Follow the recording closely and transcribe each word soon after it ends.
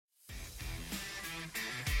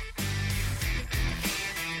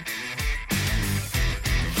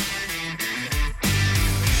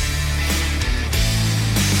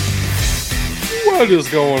What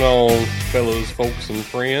is going on, fellows, folks, and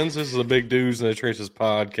friends? This is a Big Dudes in the Trenches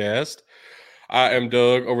podcast. I am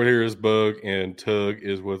Doug. Over here is Bug, and Tug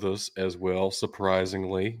is with us as well,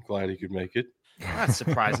 surprisingly. Glad he could make it. Not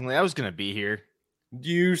surprisingly. I was going to be here.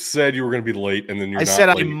 You said you were going to be late, and then you're not I said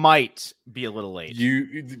late. I might be a little late.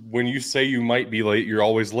 When you say you might be late, you're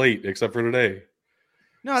always late, except for today.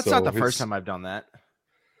 No, it's not the first time I've done that.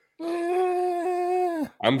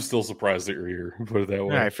 I'm still surprised that you're here, put it that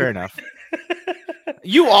way. All right, fair enough.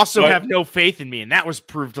 You also have no faith in me, and that was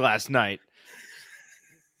proved last night.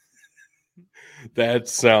 That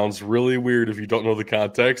sounds really weird. If you don't know the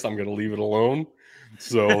context, I'm going to leave it alone.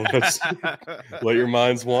 So let's let your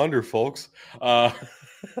minds wander, folks. I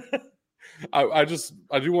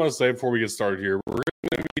do want to say before we get started here, we're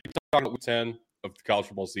going to be talking about week 10 of the college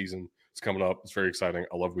football season. It's coming up. It's very exciting.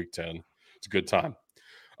 I love week 10. It's a good time.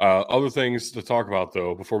 Other things to talk about,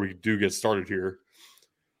 though, before we do get started here.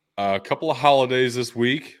 A couple of holidays this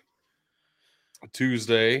week.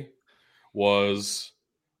 Tuesday was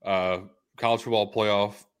College Football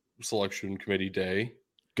Playoff Selection Committee Day.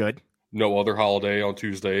 Good. No other holiday on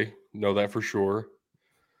Tuesday. Know that for sure.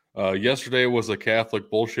 Yesterday was a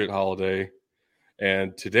Catholic bullshit holiday.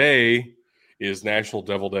 And today is National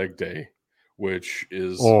Deviled Egg Day, which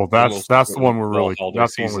is that's the one we really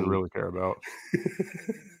care about.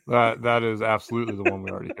 that is absolutely the one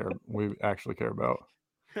we actually care about.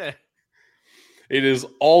 It is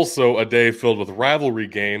also a day filled with rivalry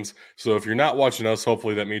games. So if you're not watching us,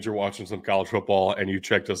 hopefully that means you're watching some college football and you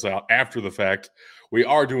checked us out after the fact. We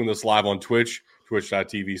are doing this live on Twitch,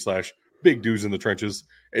 twitch.tv/Big Dudes in the Trenches.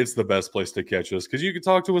 It's the best place to catch us because you can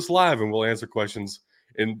talk to us live and we'll answer questions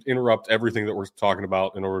and interrupt everything that we're talking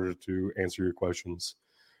about in order to answer your questions.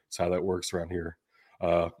 That's how that works around here.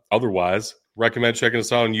 Otherwise, recommend checking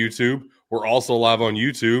us out on YouTube. We're also live on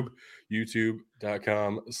YouTube.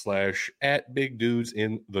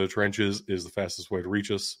 YouTube.com/@BigDudesInTheTrenches is the fastest way to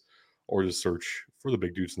reach us, or just search for the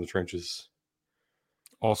Big Dudes in the Trenches.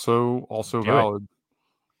 Also valid.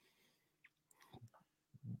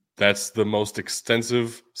 That's the most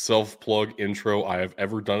extensive self-plug intro I have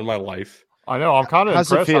ever done in my life. I know. I'm kind of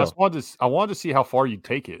impressed. I wanted to see how far you'd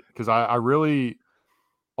take it because I was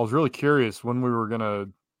really curious when we were gonna,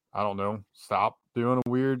 I don't know, stop doing a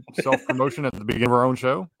weird self-promotion at the beginning of our own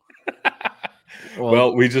show.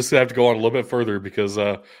 Well, we just have to go on a little bit further because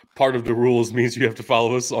part of the rules means you have to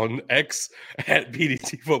follow us on X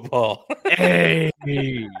 @BDT Football. Hey.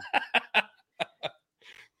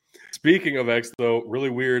 Speaking of X, though, really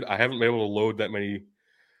weird. I haven't been able to load that many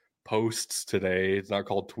posts today. It's not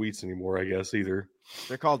called tweets anymore, I guess, either.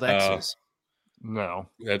 They're called X's. No.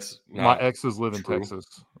 That's not my exes live in true. Texas,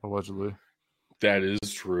 allegedly. That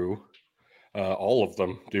is true. All of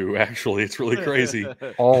them do, actually. It's really crazy.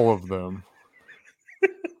 All of them.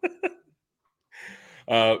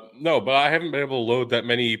 No, but I haven't been able to load that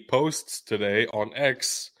many posts today on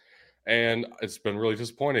X, and it's been really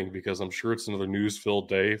disappointing because I'm sure it's another news-filled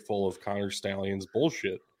day full of Connor Stalions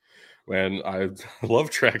bullshit. And I love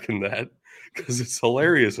tracking that because it's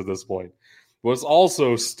hilarious at this point. What's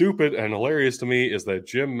also stupid and hilarious to me is that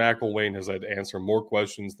Jim McElwain has had to answer more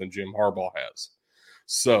questions than Jim Harbaugh has.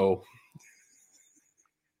 So,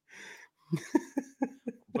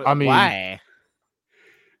 I mean, why?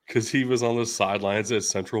 Because he was on the sidelines at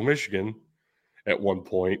Central Michigan at one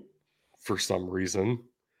point for some reason.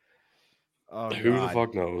 Who the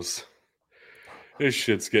fuck knows? This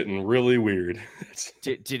shit's getting really weird.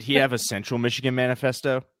 Did he have a Central Michigan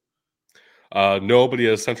manifesto? No, but he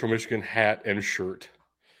has a Central Michigan hat and shirt.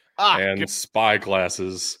 And spy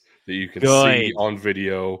glasses that you can see on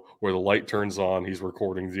video where the light turns on. He's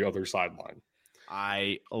recording the other sideline.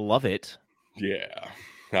 I love it. Yeah.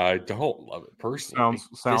 I don't love it personally.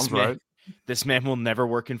 Sounds right. This man will never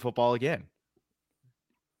work in football again.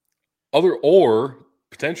 Or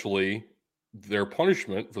potentially their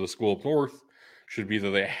punishment for the school up north should be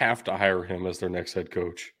that they have to hire him as their next head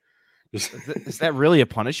coach. Is that really a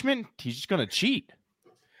punishment? He's just going to cheat.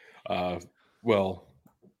 Well,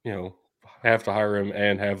 have to hire him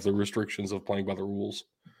and have the restrictions of playing by the rules.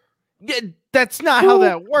 Yeah, that's not how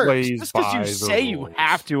that works. Just because you say rules. You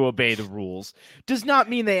have to obey the rules does not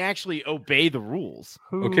mean they actually obey the rules.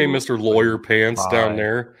 Okay, Mr. Lawyer Pants down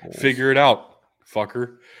there, figure it out,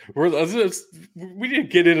 fucker. We didn't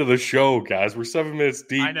get into the show, guys. We're 7 minutes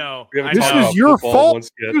deep. I know. This is your fault.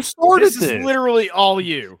 You started this. Is literally all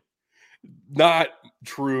you. Not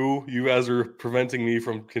true. You guys are preventing me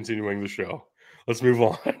from continuing the show. Let's move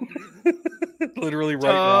on. Literally right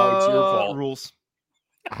now, it's your fault. Rules.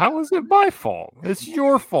 How is it my fault? It's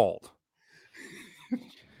your fault.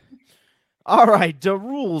 All right, the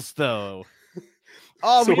rules, though.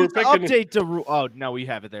 Oh, So we we're need to picking- update the rule. Oh, no, we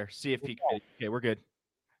have it there. See if he. Okay, we're good.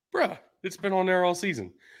 Bruh, it's been on there all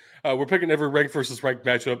season. We're picking every ranked versus ranked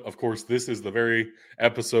matchup. Of course, this is the very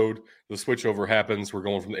episode the switchover happens. We're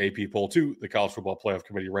going from the AP poll to the College Football Playoff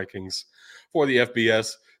Committee rankings for the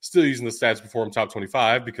FBS. Still using the Stats Perform Top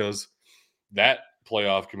 25 because that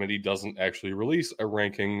playoff committee doesn't actually release a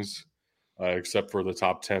rankings except for the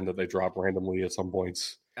top 10 that they drop randomly at some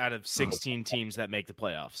points. Out of 16 teams that make the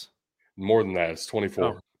playoffs. More than that, it's 24.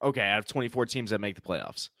 Oh, okay, out of 24 teams that make the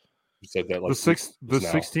playoffs. You said that like the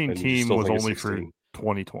 16 team was only for 16.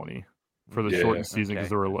 2020 for the shortened season because okay.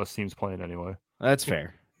 there were less teams playing anyway. That's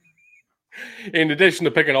fair. In addition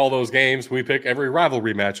to picking all those games, we pick every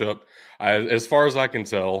rivalry matchup. As far as I can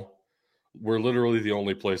tell, we're literally the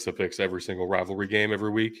only place that picks every single rivalry game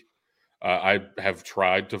every week. I have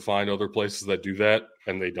tried to find other places that do that,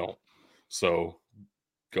 and they don't. So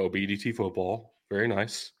go BDT football. Very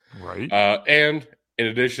nice. Right. And in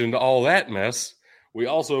addition to all that mess, we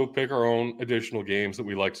also pick our own additional games that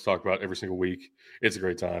we like to talk about every single week. It's a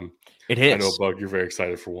great time. It is. I know, Bug, you're very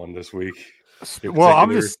excited for one this week. Well,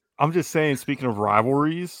 I'm just saying, speaking of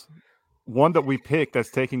rivalries, one that we picked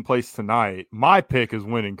that's taking place tonight, my pick is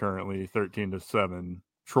winning currently 13-7.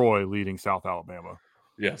 Troy leading South Alabama.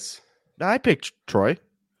 Yes. I picked Troy.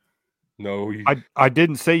 No, I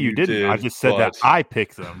didn't say you didn't. did, I just said that I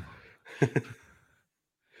picked them.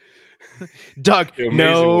 Doug,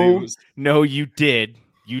 Amazingly, no, you did.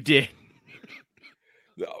 You did.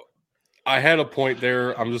 I had a point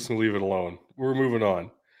there. I'm just going to leave it alone. We're moving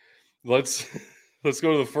on. Let's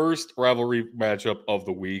go to the first rivalry matchup of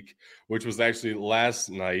the week, which was actually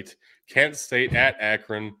last night. Kent State at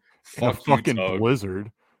Akron. Fuck you, fucking Tug.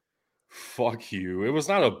 blizzard. Fuck you. It was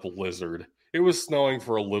not a blizzard. It was snowing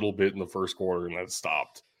for a little bit in the first quarter, and then it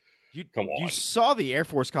stopped. Come on. You saw the Air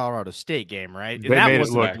Force Colorado State game, right? They that made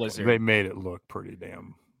wasn't it a look. blizzard. They made it look pretty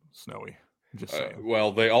damn snowy. Just saying.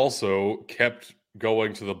 Well, they also kept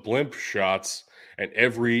going to the blimp shots, and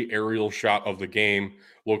every aerial shot of the game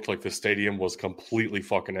looked like the stadium was completely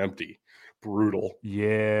fucking empty. Brutal.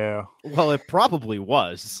 Yeah. Well, it probably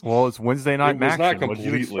was. Well, it's Wednesday night. It was not What did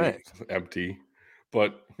you completely expect? empty,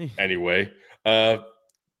 but anyway,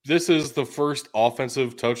 this is the first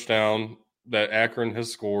offensive touchdown that Akron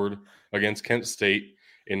has scored against Kent State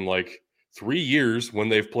in like 3 years when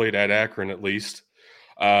they've played at Akron, at least.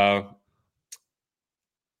 And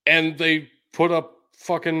they put up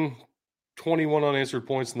fucking 21 unanswered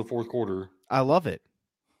points in the fourth quarter. I love it.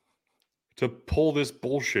 To pull this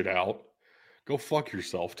bullshit out, go fuck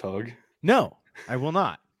yourself, Tug. No, I will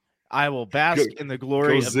not. I will bask in the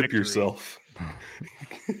glory of zip victory. yourself.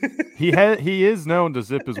 He is known to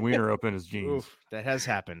zip his wiener up in his jeans. Oof, that has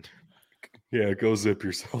happened. Yeah, go zip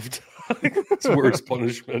yourself, Tug. It's worse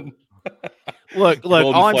punishment. Look,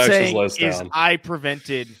 Golden all I'm Flash saying less is down. I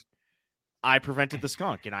prevented the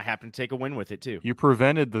skunk, and I happened to take a win with it too. You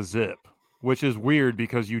prevented the zip, which is weird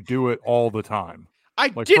because you do it all the time.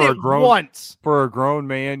 I Like, did for it a grown- once. For a grown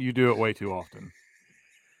man, you do it way too often.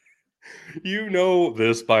 You know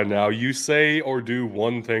this by now. You say or do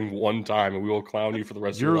one thing one time, and we will clown you for the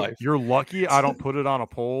rest of your life. You're lucky I don't put it on a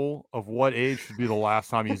poll of what age should be the last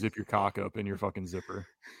time you zip your cock up in your fucking zipper.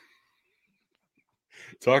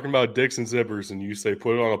 Talking about dicks and zippers, and you say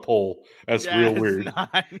put it on a poll. That's Yeah, real it's weird.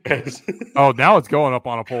 not. Oh, now it's going up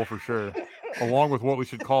on a poll for sure. Along with what we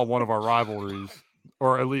should call one of our rivalries,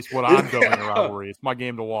 or at least what I'm dubbing a rivalry. It's my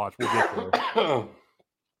game to watch. We'll get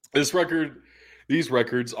there. These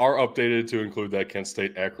records are updated to include that Kent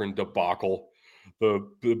State Akron debacle, the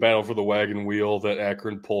battle for the wagon wheel that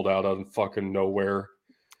Akron pulled out of fucking nowhere.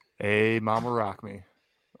 Hey, Mama Rock Me.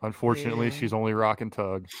 Unfortunately, she's only rocking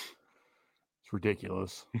Tug. It's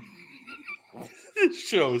ridiculous. This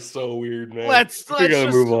show is so weird, man.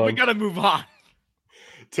 We gotta move on.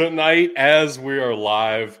 Tonight, as we are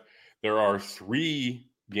live, there are 3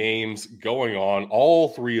 games going on. All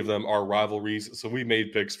 3 of them are rivalries, so we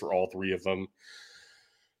made picks for all 3 of them.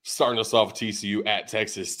 Starting us off, TCU at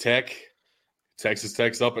Texas Tech. Texas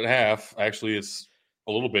Tech's up at half. Actually, it's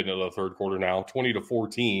a little bit into the third quarter now.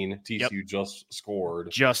 20-14. TCU just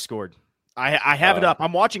scored. I have it up.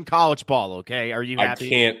 I'm watching college ball, okay? Are you happy? I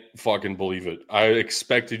can't fucking believe it. I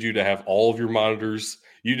expected you to have all of your monitors.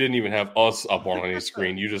 You didn't even have us up on any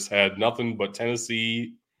screen. You just had nothing but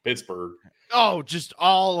Tennessee, Pittsburgh. Oh, just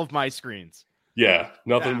all of my screens. Yeah,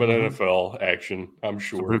 nothing but NFL action, I'm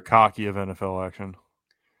sure. It's a cocky of NFL action.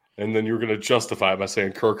 And then you were going to justify it by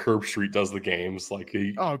saying Kirk Herbstreit does the games.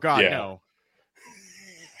 Oh, God, no.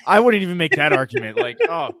 I wouldn't even make that argument.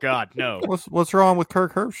 Oh, God, no. What's wrong with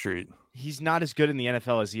Kirk Herbstreit? He's not as good in the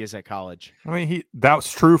NFL as he is at college. I mean,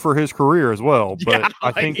 that's true for his career as well. But Yeah,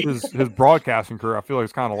 I think his broadcasting career, I feel like,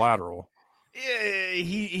 is kind of lateral.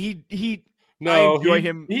 He. No, I enjoy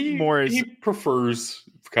him more as he prefers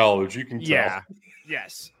college. You can tell. Yeah.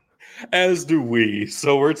 Yes. As do we.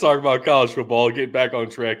 So we're talking about college football. Get back on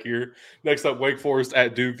track here. Next up, Wake Forest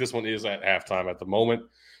at Duke. This one is at halftime at the moment,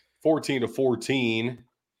 14-14.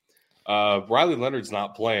 Riley Leonard's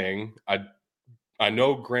not playing. I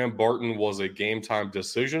know Graham Barton was a game time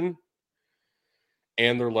decision,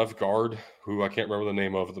 and their left guard, who I can't remember the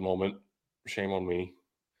name of at the moment, shame on me,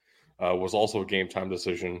 was also a game time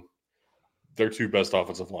decision. Their two best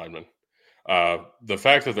offensive linemen. The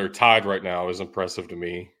fact that they're tied right now is impressive to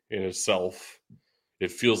me in itself.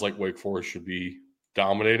 It feels like Wake Forest should be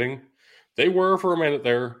dominating. They were for a minute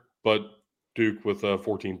there, but Duke with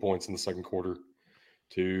 14 points in the second quarter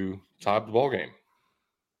to tie up the ball game.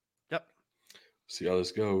 Yep. See how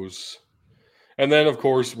this goes. And then, of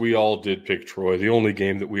course, we all did pick Troy, the only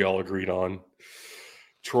game that we all agreed on.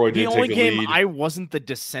 Troy did take the lead. The only game I wasn't the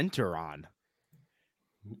dissenter on.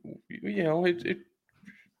 You know, it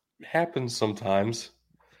happens sometimes.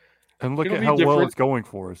 And look at how well it's going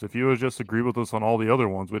for us. If you had just agreed with us on all the other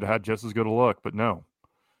ones, we'd have had just as good a luck, but no.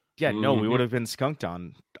 Yeah, no, we would have been skunked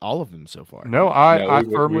on all of them so far. No, I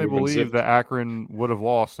firmly believe that Akron would have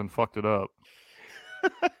lost and fucked it up.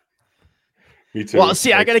 Me too. Well,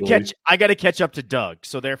 see, I gotta catch up to Doug,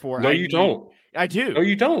 so therefore you don't. I do. No,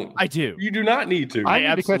 you don't. I do. You do not need to.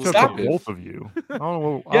 I need to catch up to both of you. I don't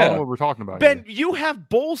know what we're talking about. Ben, here. you have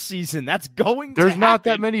bowl season. That's going There's to not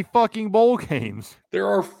happen. that many fucking bowl games. There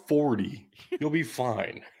are 40. You'll be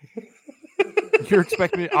fine. You're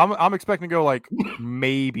expecting me? I'm expecting to go like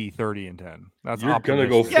maybe 30-10. That's You're gonna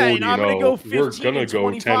go 40. I'm gonna go 15 We're gonna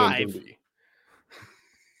go 25. 10-30.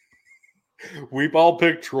 We've all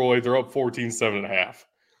picked Troy. They're up 14-7.5.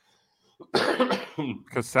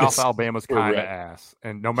 Because South Alabama's kind of ass,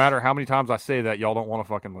 and no matter how many times I say that, y'all don't want to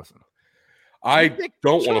fucking listen. I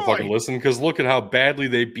don't want to fucking listen because look at how badly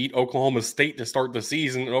they beat Oklahoma State to start the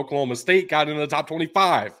season, and Oklahoma State got into the top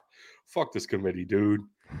 25. Fuck this committee, dude.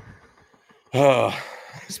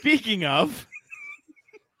 Speaking of,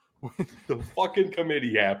 the fucking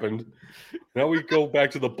committee happened. Now we go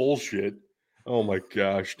back to the bullshit. Oh my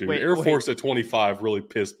gosh, dude! Air Force at 25 really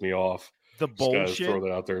pissed me off. The bullshit. Throw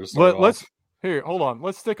that out there. Hold on.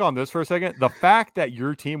 Let's stick on this for a second. The fact that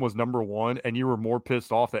your team was number 1 and you were more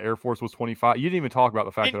pissed off that Air Force was 25. You didn't even talk about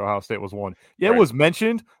the fact that Ohio State was 1. Yeah, it was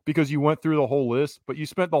mentioned because you went through the whole list, but you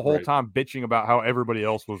spent the whole time bitching about how everybody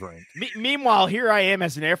else was ranked. Meanwhile, here I am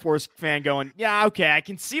as an Air Force fan going, yeah, okay, I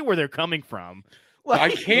can see where they're coming from. Like, I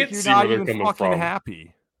can't see where they're coming from.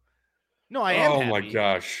 Happy. No, I am. Oh happy. My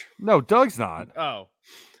gosh. No, Doug's not. Oh,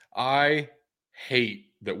 I hate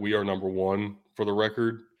that we are number 1 for the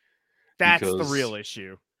record. That's the real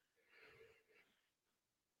issue.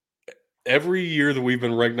 Every year that we've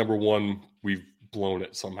been ranked number 1, we've blown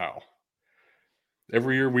it somehow.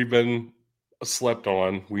 Every year we've been slept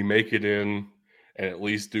on, we make it in and at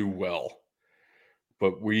least do well.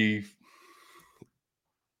 But we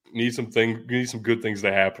need some good things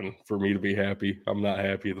to happen for me to be happy. I'm not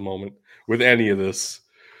happy at the moment with any of this.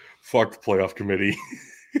 Fuck the playoff committee.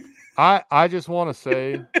 I just want to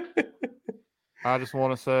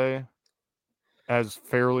say, as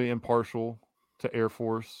fairly impartial to Air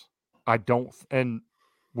Force, I don't, and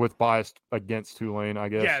with bias against Tulane, I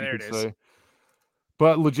guess you could say.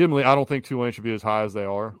 But legitimately, I don't think Tulane should be as high as they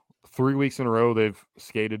are. 3 weeks in a row, they've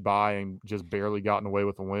skated by and just barely gotten away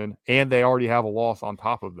with a win, and they already have a loss on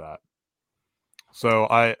top of that. So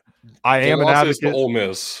I am an advocate. To Ole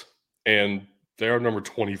Miss, and they are number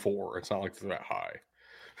 24. It's not like they're that high.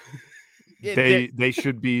 They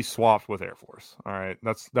should be swapped with Air Force. All right,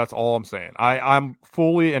 that's all I'm saying. I'm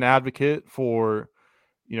fully an advocate for,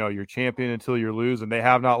 your champion until you lose, and they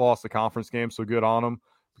have not lost the conference game, so good on them.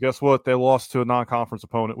 But guess what? They lost to a non-conference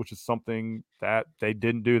opponent, which is something that they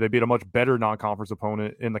didn't do. They beat a much better non-conference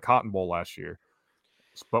opponent in the Cotton Bowl last year.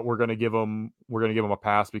 But we're going to give them a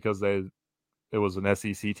pass because it was an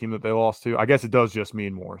SEC team that they lost to. I guess it does just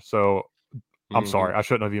mean more. So I'm sorry. I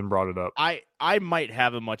shouldn't have even brought it up. I might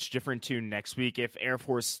have a much different tune next week if Air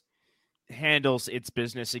Force handles its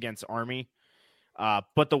business against Army.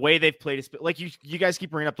 But the way they've played, like you guys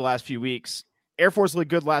keep bringing up the last few weeks, Air Force looked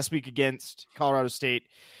good last week against Colorado State.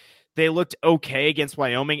 They looked okay against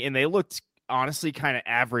Wyoming, and they looked honestly kind of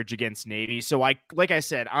average against Navy. So like I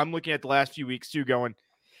said, I'm looking at the last few weeks too going,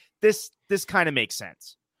 this kind of makes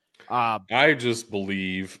sense. I just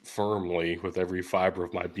believe firmly with every fiber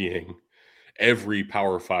of my being, every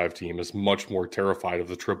Power 5 team is much more terrified of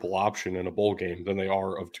the triple option in a bowl game than they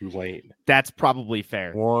are of Tulane. That's probably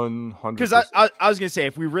fair. 100%. Because I was going to say,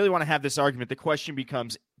 if we really want to have this argument, the question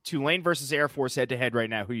becomes Tulane versus Air Force head-to-head right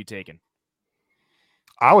now. Who are you taking?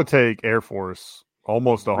 I would take Air Force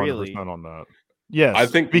almost 100% Really? on that. Yes, I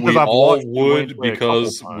think because we I've all watched Tulane would play a couple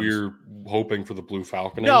because times. we're hoping for the Blue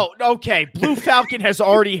Falcon. No, okay. Blue Falcon has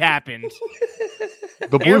already happened.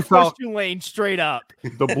 The Air Blue Force Tulane, straight up.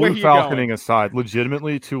 The Where Blue you Falconing going? aside,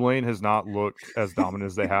 legitimately, Tulane has not looked as dominant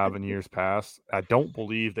as they have in years past. I don't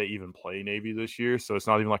believe they even play Navy this year, so it's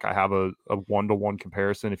not even like I have a one-to-one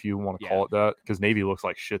comparison, if you want to call it that, because Navy looks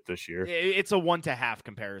like shit this year. It's a 1-to-half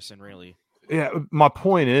comparison, really. Yeah, my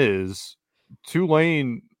point is,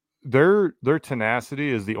 Tulane, their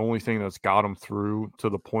tenacity is the only thing that's got them through to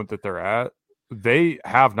the point that they're at. They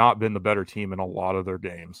have not been the better team in a lot of their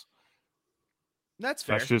games. That's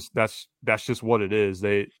fair. That's just what it is.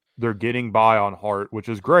 They're getting by on heart, which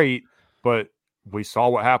is great, but we saw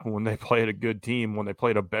what happened when they played a good team, when they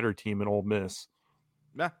played a better team in Ole Miss.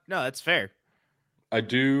 No, that's fair. I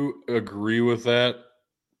do agree with that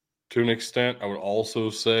to an extent. I would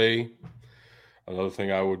also say another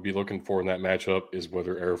thing I would be looking for in that matchup is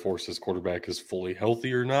whether Air Force's quarterback is fully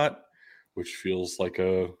healthy or not, which feels like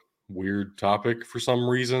a weird topic for some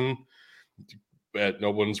reason that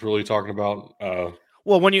no one's really talking about.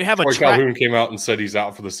 Well, when you have Troy Calhoun came out and said he's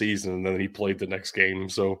out for the season, and then he played the next game,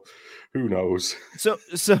 so who knows? So,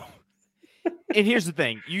 and here's the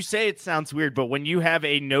thing. You say it sounds weird, but when you have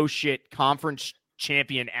a no-shit conference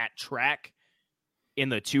champion at track in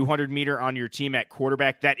the 200-meter on your team at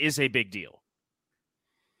quarterback, that is a big deal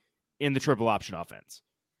in the triple option offense.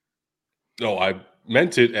 No, I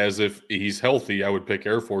meant it as if he's healthy, I would pick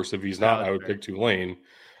Air Force. If he's not, I would pick Tulane.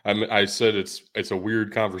 I said it's a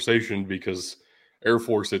weird conversation because Air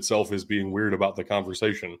Force itself is being weird about the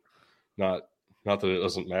conversation, not that it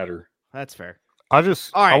doesn't matter. That's fair. I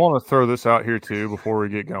want to throw this out here too before we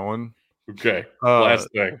get going. Okay, last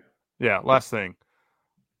thing. Yeah, last thing.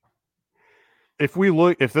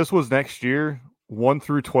 If this was next year, 1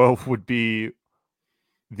 through 12 would be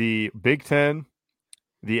the Big Ten,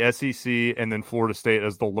 the SEC, and then Florida State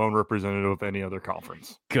as the lone representative of any other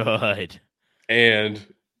conference. Good. And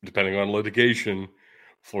depending on litigation,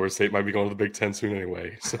 Florida State might be going to the Big Ten soon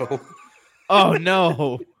anyway. So, oh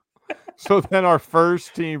no. So then our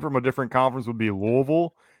first team from a different conference would be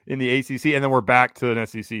Louisville in the ACC, and then we're back to an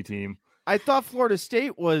SEC team. I thought Florida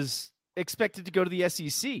State was expected to go to the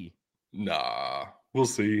SEC. Nah, we'll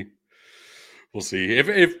see. We'll see.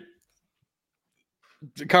 If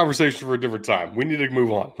the conversation for a different time. We need to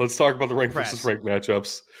move on. Let's talk about the ranked versus ranked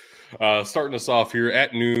matchups. Starting us off here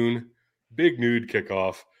at noon, big nude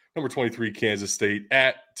kickoff. Number 23, Kansas State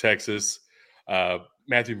at Texas.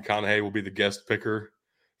 Matthew McConaughey will be the guest picker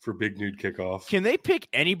for big nude kickoff. Can they pick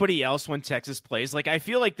anybody else when Texas plays? Like, I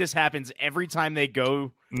feel like this happens every time they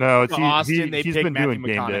go to Austin. He's been doing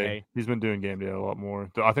game day. He's been doing game day a lot more.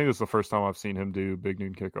 I think this is the first time I've seen him do big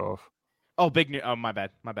noon kickoff. Oh, big noon. Oh, my bad.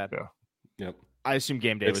 Yeah. Yep. I assume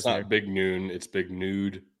game day was not there. Big noon. It's big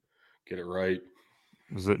nude. Get it right.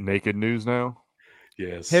 Is it naked news now?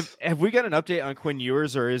 Yes. Have we got an update on Quinn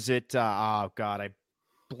Ewers, or is it? Oh God, I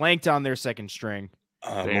blanked on their second string.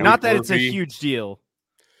 Not that it's a huge deal.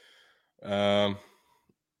 I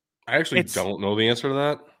actually don't know the answer to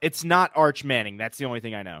that. It's not Arch Manning. That's the only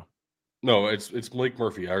thing I know. No, it's Malik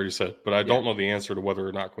Murphy. I already said, but I don't know the answer to whether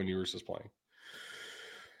or not Quinn Ewers is playing.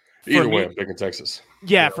 Either way, I'm picking Texas.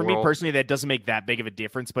 Yeah, for me personally, that doesn't make that big of a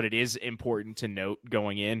difference, but it is important to note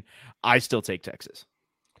going in. I still take Texas.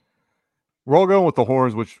 We're all going with the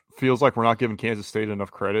Horns, which feels like we're not giving Kansas State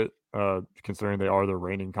enough credit, considering they are the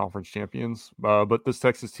reigning conference champions. But this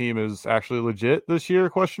Texas team is actually legit this year,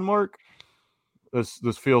 question mark. This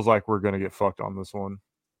feels like we're going to get fucked on this one.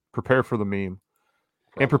 Prepare for the meme.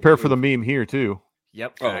 Probably. And prepare for the meme here, too.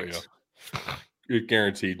 Yep. Fact. Oh, yeah. You're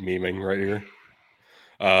guaranteed meming right here.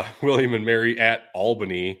 William and Mary at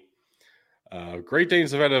Albany. Great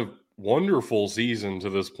Danes have had a wonderful season to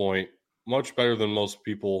this point. Much better than most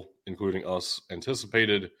people, including us,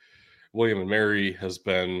 anticipated. William and Mary has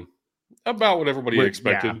been about what everybody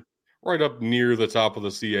expected. Yeah. Right up near the top of the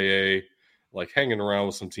CAA, like hanging around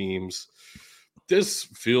with some teams. This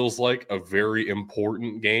feels like a very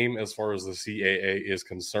important game as far as the CAA is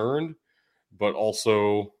concerned, but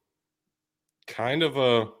also kind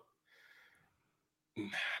of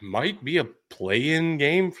might be a play-in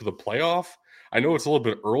game for the playoff. I know it's a little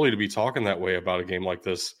bit early to be talking that way about a game like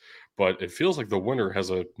this, but it feels like the winner has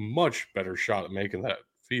a much better shot at making that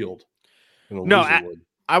field.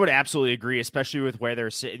 I would absolutely agree, especially with where they're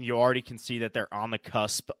sitting. You already can see that they're on the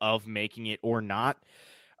cusp of making it or not.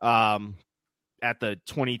 at the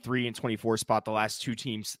 23 and 24 spot, the last two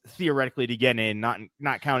teams theoretically to get in,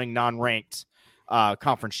 not counting non-ranked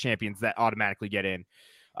conference champions that automatically get in.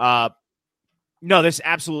 No, this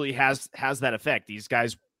absolutely has that effect. These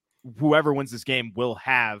guys, whoever wins this game, will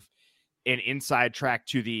have an inside track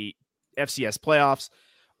to the FCS playoffs.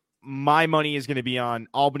 My money is going to be on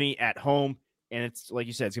Albany at home, and it's like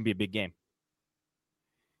you said, it's going to be a big game.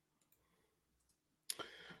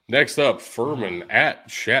 Next up, Furman at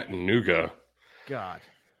Chattanooga. God,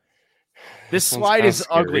 this slide is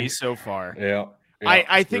scary. ugly so far. Yeah,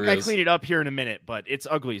 I think I clean it up here in a minute, but it's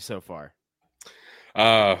ugly so far.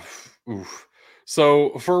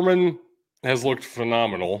 So Furman has looked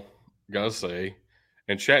phenomenal, gotta say,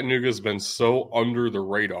 and Chattanooga's been so under the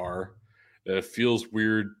radar that it feels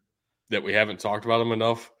weird that we haven't talked about them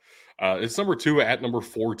enough. It's number 2 at number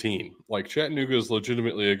 14. Like, Chattanooga is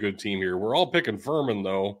legitimately a good team here. We're all picking Furman,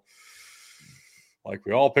 though. Like,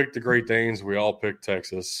 we all picked the Great Danes. We all picked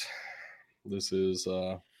Texas. This is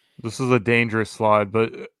a dangerous slide,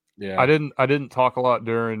 but yeah, I didn't talk a lot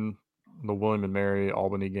during the William and Mary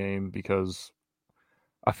Albany game because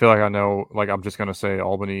I feel like I know, like, I'm just going to say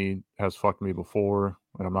Albany has fucked me before,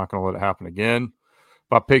 and I'm not going to let it happen again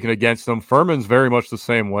by picking against them. Furman's very much the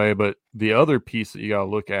same way, but the other piece that you got to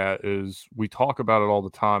look at is we talk about it all the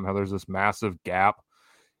time, how there's this massive gap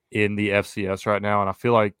in the FCS right now, and I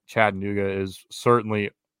feel like Chattanooga is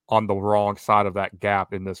certainly on the wrong side of that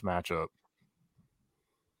gap in this matchup.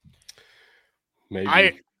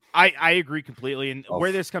 maybe. I agree completely, and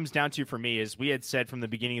where this comes down to for me is we had said from the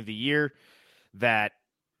beginning of the year that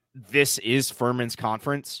this is Furman's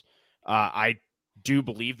conference. I do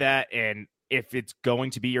believe that, and if it's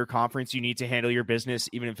going to be your conference, you need to handle your business,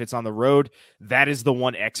 even if it's on the road. That is the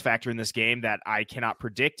one X factor in this game that I cannot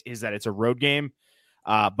predict, is that it's a road game.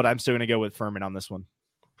 But I'm still going to go with Furman on this one.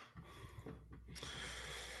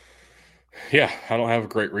 Yeah, I don't have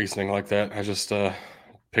great reasoning like that. I just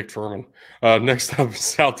picked Furman. Next up,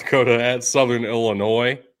 South Dakota at Southern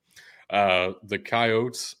Illinois. The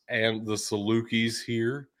Coyotes and the Salukis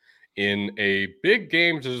here in a big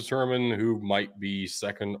game to determine who might be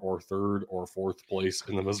second or third or fourth place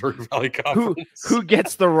in the Missouri Valley Conference. Who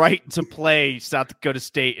gets the right to play South Dakota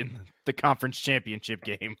State in the conference championship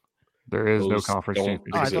game? There is no conference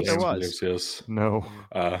championship. I thought there was. Yes. No.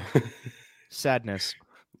 Sadness.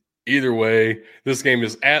 Either way, this game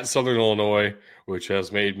is at Southern Illinois, which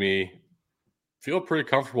has made me feel pretty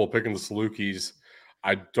comfortable picking the Salukis.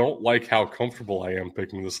 I don't like how comfortable I am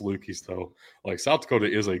picking the Salukis, though. Like, South Dakota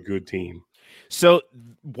is a good team. So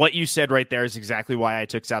what you said right there is exactly why I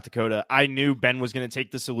took South Dakota. I knew Ben was going to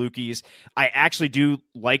take the Salukis. I actually do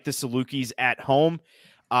like the Salukis at home,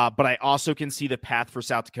 but I also can see the path for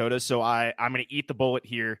South Dakota. So I'm going to eat the bullet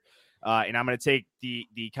here, and I'm going to take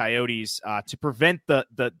the Coyotes to prevent the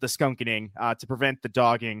skunkening, to prevent the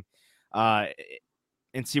dogging,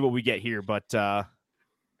 and see what we get here. But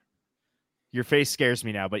your face scares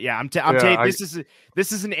me now, but yeah,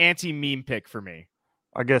 this is an anti-meme pick for me.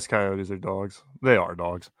 I guess Coyotes are dogs. They are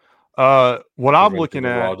dogs. What I'm looking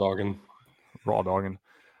at, raw dogging.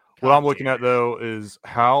 What I'm looking at though is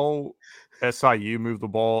how SIU moved the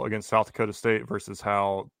ball against South Dakota State versus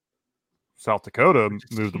how South Dakota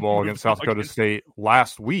moved the ball against South Dakota State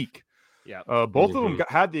last week. Yeah, both of them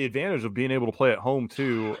had the advantage of being able to play at home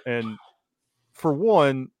too, and for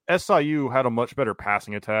one, SIU had a much better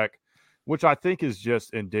passing attack, which I think is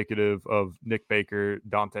just indicative of Nick Baker,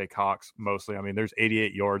 Dante Cox mostly. I mean, there's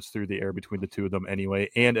 88 yards through the air between the two of them anyway,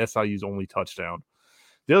 and SIU's only touchdown.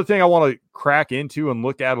 The other thing I want to crack into and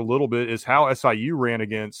look at a little bit is how SIU ran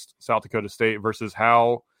against South Dakota State versus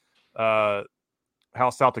how South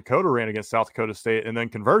Dakota ran against South Dakota State, and then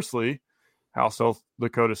conversely, how South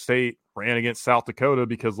Dakota State ran against South Dakota,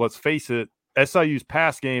 because let's face it, SIU's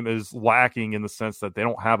pass game is lacking in the sense that they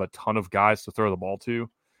don't have a ton of guys to throw the ball to.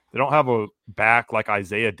 They don't have a back like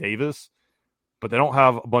Isaiah Davis, but they don't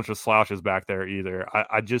have a bunch of slouches back there either.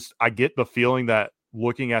 I get the feeling that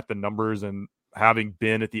looking at the numbers and having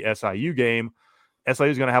been at the SIU game, SIU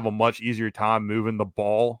is going to have a much easier time moving the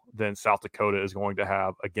ball than South Dakota is going to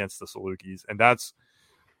have against the Salukis. And that's,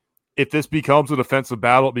 if this becomes a defensive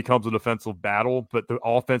battle, it becomes a defensive battle, but the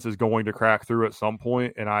offense is going to crack through at some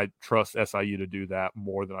point, and I trust SIU to do that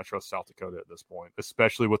more than I trust South Dakota at this point,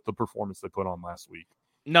 especially with the performance they put on last week.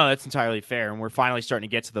 No, that's entirely fair, and we're finally starting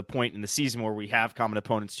to get to the point in the season where we have common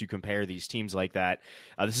opponents to compare these teams like that.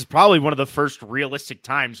 This is probably one of the first realistic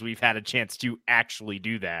times we've had a chance to actually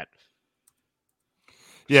do that.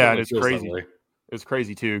 Yeah, and it's crazy. It's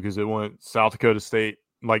crazy, too, because it went South Dakota State.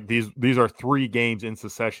 Like, these are 3 games in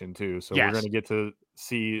succession, too, so We're going to get to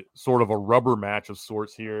see sort of a rubber match of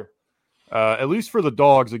sorts here, at least for the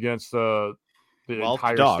Dogs against the Well,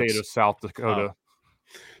 entire dogs. state of South Dakota.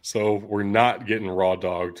 So we're not getting raw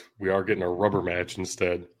dogged. We are getting a rubber match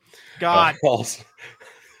instead. God.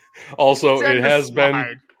 Also, Send it the has been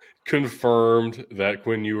slide. confirmed that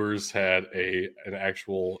Quinn Ewers had an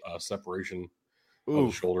actual separation of the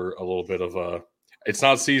Oof. shoulder, a little bit of it's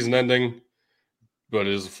not season ending, but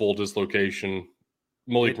it is a full dislocation.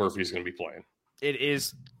 Malik Murphy's going to be playing. It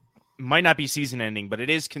is, might not be season ending, but it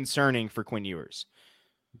is concerning for Quinn Ewers.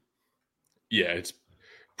 Yeah, it's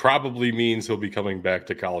probably means he'll be coming back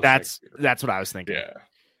to college. That's what I was thinking. Yeah.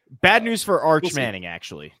 Bad news for Arch Manning,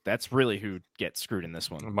 actually. That's really who gets screwed in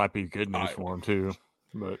this one. It might be good news for him, too.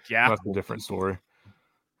 But yeah, that's a different story.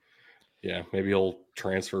 Yeah, maybe he'll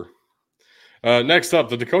transfer. Next up,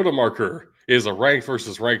 the Dakota Marker is a ranked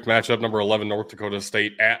versus ranked matchup. Number 11, North Dakota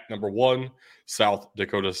State at number 1, South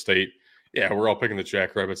Dakota State. Yeah, we're all picking the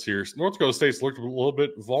Jackrabbits here. North Dakota State's looked a little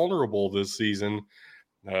bit vulnerable this season.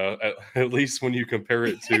 At least when you compare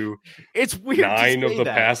it to it's weird 9 of the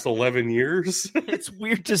past 11 years. It's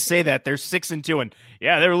weird to say that. They're 6-2, and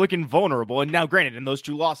yeah, they were looking vulnerable. And now, granted, in those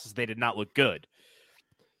 2 losses, they did not look good.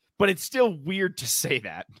 But it's still weird to say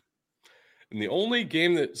that. And the only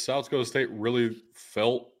game that South Dakota State really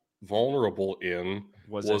felt vulnerable in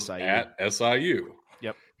was SIU. At SIU.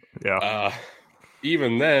 Yep. Yeah.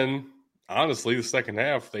 Even then, honestly, the second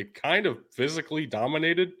half, they kind of physically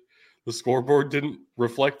dominated. The scoreboard didn't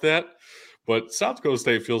reflect that. But South Dakota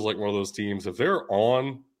State feels like one of those teams, if they're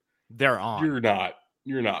on, you're not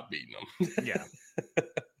beating them. Yeah.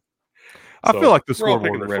 I feel like the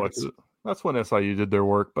scoreboard reflects it. That's when SIU did their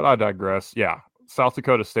work, but I digress. Yeah, South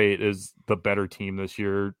Dakota State is the better team this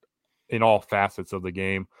year in all facets of the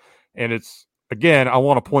game. And it's, again, I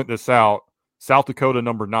want to point this out. South Dakota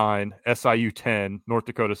number 9, SIU 10, North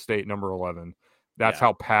Dakota State number 11. That's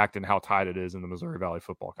how packed and how tight it is in the Missouri Valley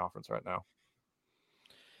Football Conference right now.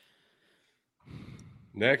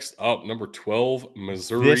 Next up, number 12,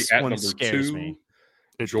 Missouri at number 2. Me.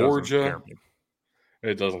 Georgia.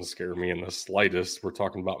 It doesn't scare me in the slightest. We're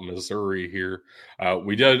talking about Missouri here.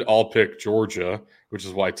 We did all pick Georgia, which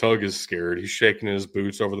is why Tug is scared. He's shaking his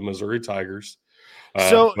boots over the Missouri Tigers.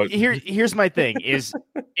 Here's my thing: is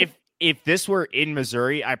if this were in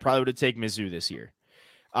Missouri, I probably would have taken Mizzou this year.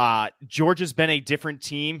 Georgia's been a different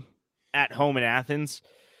team at home in Athens,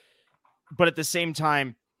 but at the same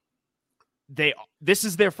time, this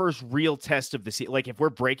is their first real test of the season. Like if we're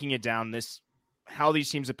breaking it down, how these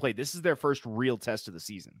teams have played, this is their first real test of the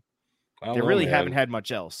season. They really haven't had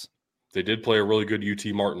much else. They did play a really good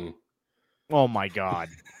UT Martin. Oh my God.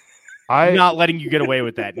 I'm not letting you get away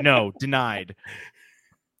with that. No, denied.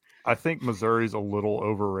 I think Missouri's a little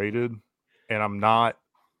overrated, and I'm not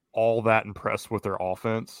all that impressed with their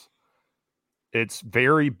offense. It's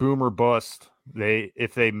very boom or bust.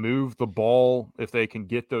 If they move the ball, if they can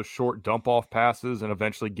get those short dump off passes and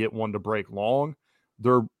eventually get one to break long,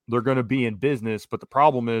 they're going to be in business. But the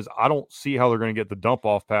problem is I don't see how they're going to get the dump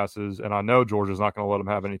off passes, and I know Georgia's not going to let them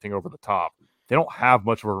have anything over the top. They don't have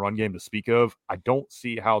much of a run game to speak of. I don't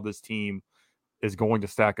see how this team is going to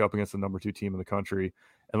stack up against the number 2 team in the country.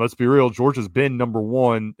 And let's be real, Georgia's been number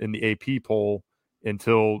 1 in the AP poll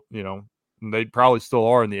until, they probably still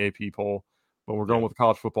are in the AP poll, but we're going with the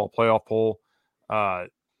college football playoff poll.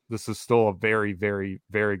 This is still a very, very,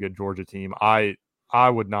 very good Georgia team. I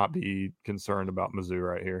would not be concerned about Mizzou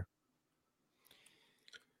right here.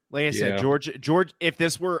 Like I said, Georgia, if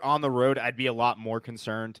this were on the road, I'd be a lot more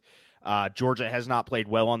concerned. Georgia has not played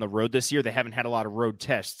well on the road this year. They haven't had a lot of road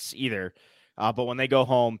tests either. But when they go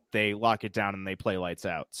home, they lock it down and they play lights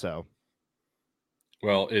out. So,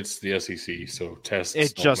 well, it's the SEC, so tests.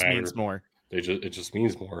 It just means more. It just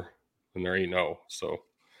means more, and there ain't no. So,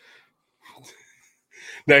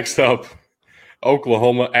 next up,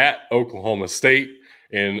 Oklahoma at Oklahoma State,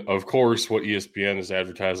 and of course, what ESPN is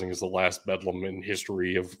advertising is the last Bedlam in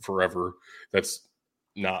history of forever. That's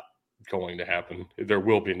not going to happen. There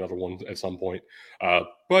will be another one at some point,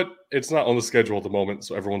 but it's not on the schedule at the moment,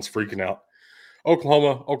 so everyone's freaking out.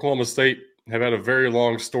 Oklahoma State have had a very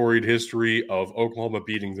long, storied history of Oklahoma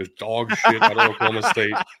beating the dog shit out of Oklahoma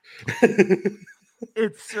State.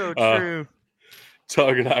 It's so true.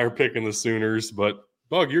 Tug and I are picking the Sooners, but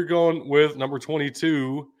Bug, you're going with number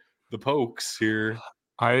 22, the Pokes here.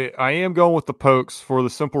 I am going with the Pokes for the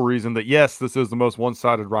simple reason that, yes, this is the most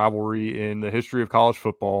one-sided rivalry in the history of college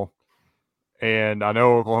football. And I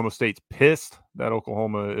know Oklahoma State's pissed that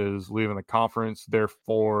Oklahoma is leaving the conference,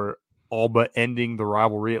 therefore all but ending the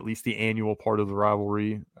rivalry, at least the annual part of the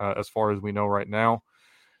rivalry, as far as we know right now.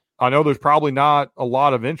 I know there's probably not a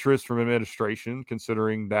lot of interest from administration,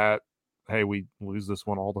 considering that, hey, we lose this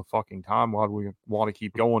one all the fucking time. Why do we want to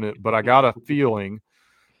keep going it? But I got a feeling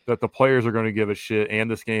that the players are going to give a shit, and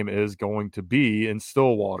this game is going to be in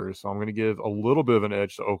Stillwater. So I'm going to give a little bit of an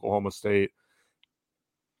edge to Oklahoma State.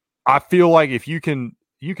 I feel like if you can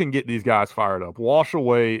get these guys fired up, wash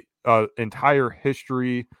away entire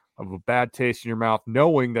history of a bad taste in your mouth,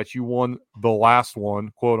 knowing that you won the last one,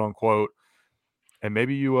 quote unquote, and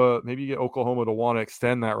maybe you get Oklahoma to want to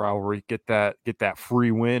extend that rivalry, get that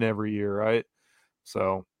free win every year, right?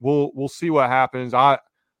 So we'll see what happens.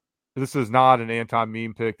 This is not an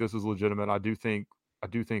anti-meme pick. This is legitimate. I do think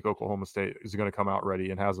Oklahoma State is going to come out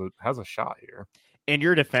ready and has a shot here. In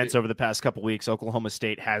your defense, over the past couple weeks, Oklahoma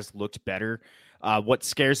State has looked better. What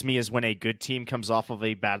scares me is when a good team comes off of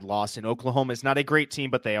a bad loss, and Oklahoma is not a great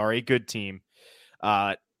team, but they are a good team.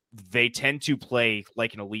 They tend to play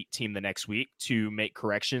like an elite team the next week to make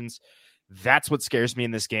corrections. That's what scares me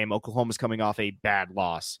in this game. Oklahoma's coming off a bad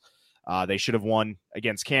loss. They should have won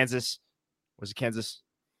against Kansas. Was it Kansas?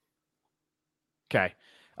 Okay.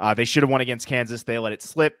 They should have won against Kansas. They let it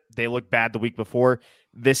slip. They looked bad the week before.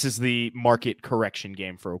 This is the market correction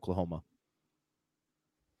game for Oklahoma.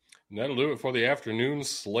 And that'll do it for the afternoon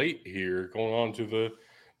slate here. Going on to the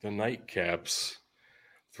nightcaps.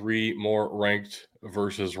 3 more ranked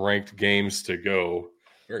versus ranked games to go.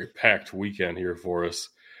 Very packed weekend here for us.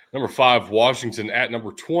 Number 5, Washington at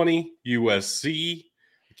number 20, USC.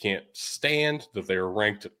 I can't stand that they are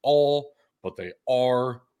ranked at all, but they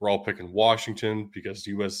are. We're all picking Washington because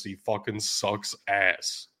USC fucking sucks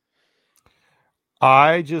ass.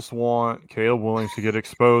 I just want Caleb Williams to get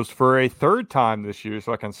exposed for a third time this year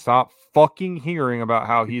so I can stop fucking hearing about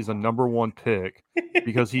how he's a number 1 pick,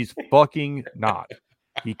 because he's fucking not.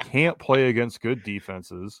 He can't play against good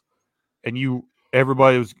defenses. And here's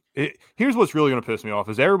what's really going to piss me off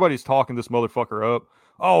is everybody's talking this motherfucker up.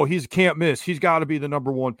 Oh, he can't miss. He's got to be the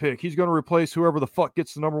number 1 pick. He's going to replace whoever the fuck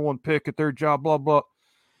gets the number 1 pick at their job, blah, blah.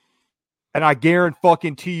 And I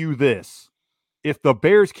guarantee you this. If the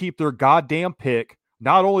Bears keep their goddamn pick,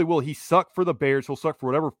 not only will he suck for the Bears, he'll suck for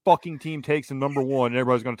whatever fucking team takes him number 1, and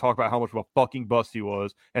everybody's going to talk about how much of a fucking bust he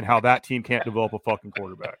was and how that team can't develop a fucking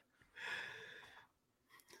quarterback.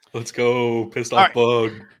 Let's go, pissed off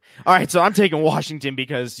bug. All right, so I'm taking Washington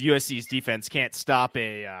because USC's defense can't stop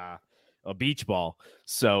a beach ball.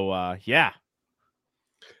 So, yeah.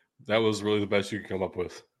 That was really the best you could come up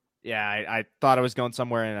with. Yeah, I thought I was going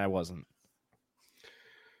somewhere, and I wasn't.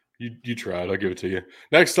 You tried. I'll give it to you.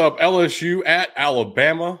 Next up, LSU at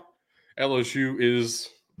Alabama. LSU is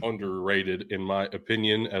underrated, in my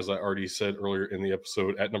opinion, as I already said earlier in the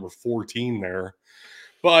episode, at number 14 there.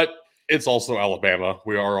 But it's also Alabama.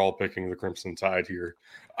 We are all picking the Crimson Tide here.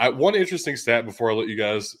 One interesting stat before I let you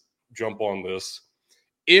guys jump on this.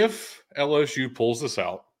 If LSU pulls this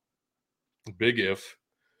out, big if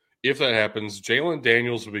that happens, Jalen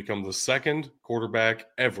Daniels will become the second quarterback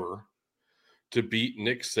ever to beat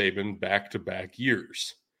Nick Saban back-to-back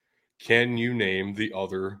years. Can you name the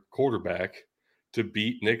other quarterback to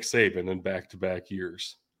beat Nick Saban in back-to-back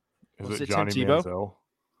years? Is it Johnny Manziel?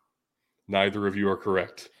 Neither of you are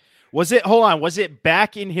correct. Was it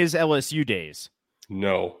back in his LSU days?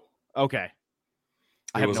 No. Okay.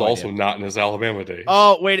 It was also not in his Alabama days.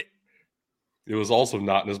 Oh, wait. It was also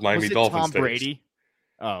not in his Miami Dolphins days. Tom Brady?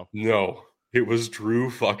 Oh. No. It was Drew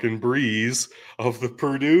fucking Brees of the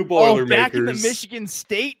Purdue Boilermakers. Back in the Michigan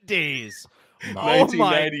State days.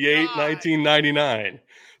 1998, 1999.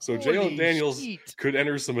 So Jalen Daniels could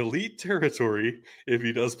enter some elite territory if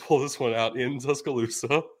he does pull this one out in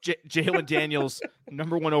Tuscaloosa. Jalen Daniels,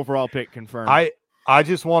 number 1 overall pick confirmed. I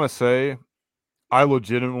just want to say I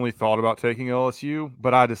legitimately thought about taking LSU,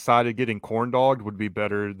 but I decided getting corn dogged would be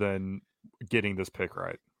better than getting this pick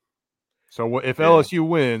right. So if LSU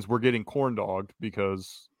wins, we're getting corn dogged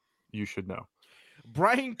because you should know.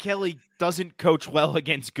 Brian Kelly doesn't coach well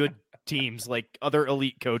against good teams like other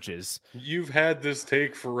elite coaches. You've had this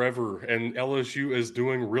take forever, and LSU is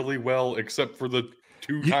doing really well, except for the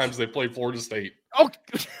 2 times they played Florida State. Oh,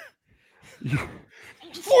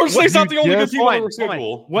 Florida State's not the only good team on the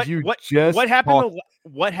schedule.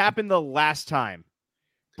 What happened the last time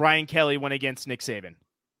Brian Kelly went against Nick Saban?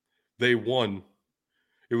 They won.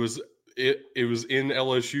 It was in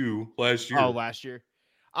LSU last year. Oh, last year.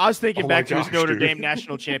 I was thinking back to his Notre Dame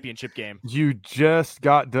national championship game. You just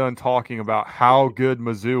got done talking about how good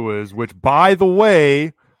Mizzou is, which, by the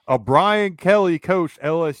way, a Brian Kelly coached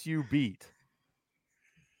LSU beat.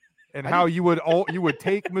 And how you would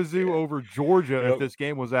take Mizzou over Georgia if this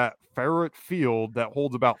game was at Ferret Field that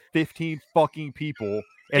holds about 15 fucking people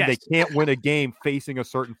and they can't win a game facing a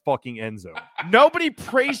certain fucking end zone. Nobody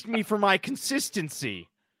praised me for my consistency.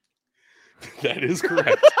 That is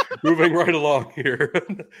correct. Moving right along here.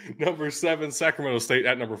 Number 7, Sacramento State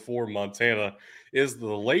at number 4, Montana is the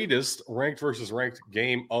latest ranked versus ranked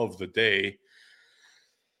game of the day.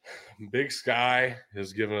 Big Sky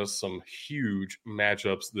has given us some huge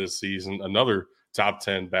matchups this season. Another top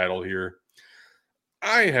 10 battle here.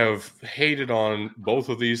 I have hated on both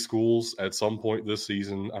of these schools at some point this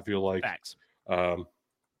season. I feel like Facts.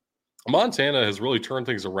 Montana has really turned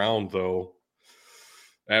things around, though.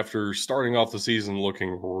 After starting off the season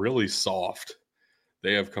looking really soft,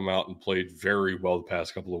 they have come out and played very well the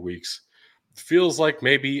past couple of weeks. Feels like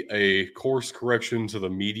maybe a course correction to the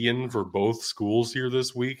median for both schools here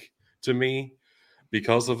this week to me.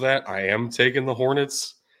 Because of that, I am taking the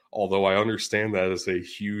Hornets, although I understand that is a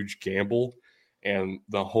huge gamble, and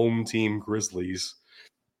the home team Grizzlies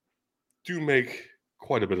do make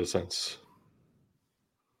quite a bit of sense.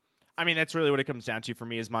 I mean, that's really what it comes down to for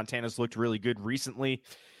me is Montana's looked really good recently.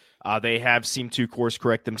 They have seemed to course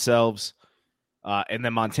correct themselves. And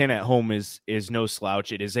then Montana at home is no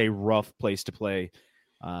slouch. It is a rough place to play.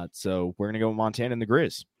 So we're going to go with Montana and the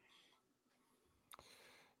Grizz.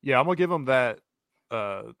 Yeah, I'm going to give them that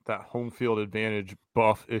home field advantage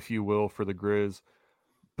buff, if you will, for the Grizz.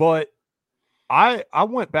 But I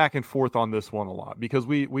went back and forth on this one a lot because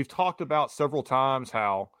we've talked about several times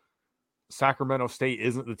how Sacramento State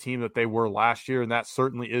isn't the team that they were last year, and that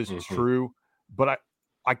certainly is true. But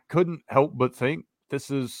I couldn't help but think this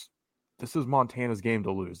is Montana's game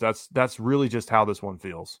to lose. That's really just how this one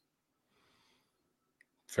feels.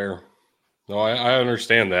 Fair. No, I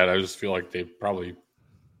understand that. I just feel like they probably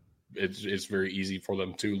it's very easy for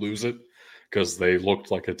them to lose it because they looked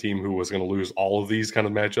like a team who was going to lose all of these kind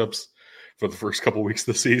of matchups for the first couple weeks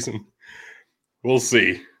of the season. We'll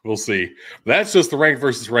see. That's just the rank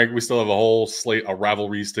versus rank. We still have a whole slate of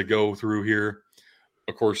rivalries to go through here.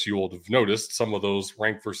 Of course, you will have noticed some of those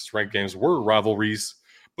rank versus rank games were rivalries,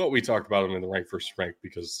 but we talked about them in the rank versus rank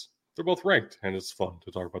because they're both ranked, and it's fun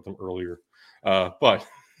to talk about them earlier. But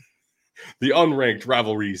the unranked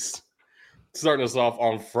rivalries, starting us off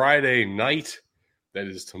on Friday night. That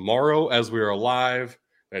is tomorrow as we are live.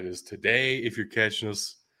 That is today if you're catching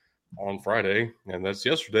us on Friday, and that's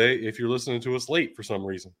yesterday if you're listening to us late for some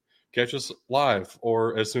reason. Catch us live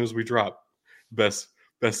or as soon as we drop. Best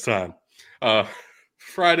time.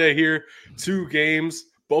 Friday here, 2 games.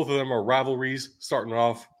 Both of them are rivalries. Starting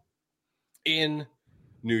off in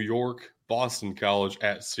New York, Boston College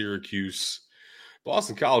at Syracuse.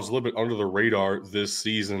 Boston College a little bit under the radar this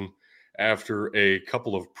season after a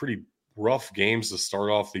couple of pretty rough games to start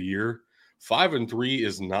off the year. 5-3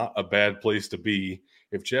 is not a bad place to be.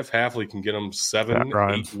 If Jeff Hafley can get him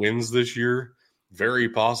 7-8 wins this year, very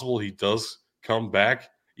possible he does come back,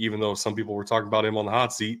 even though some people were talking about him on the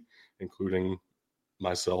hot seat, including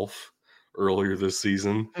myself earlier this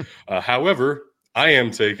season. However, I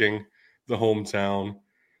am taking the hometown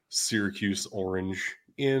Syracuse Orange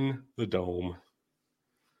in the Dome.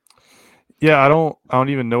 Yeah, I don't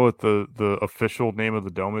even know what the official name of the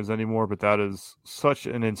Dome is anymore, but that is such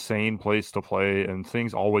an insane place to play, and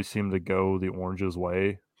things always seem to go the Orange's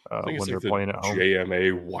way when they're playing at home.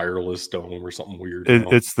 JMA Wireless Dome or something weird.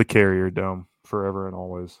 It's the Carrier Dome forever and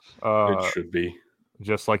always. It should be.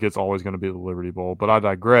 Just like it's always going to be the Liberty Bowl. But I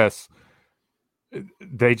digress. I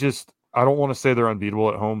don't want to say they're unbeatable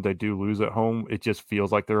at home. They do lose at home. It just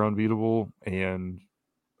feels like they're unbeatable, and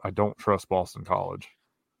I don't trust Boston College.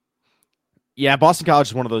 Yeah, Boston College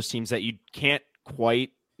is one of those teams that you can't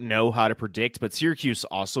quite know how to predict, but Syracuse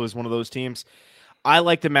also is one of those teams. I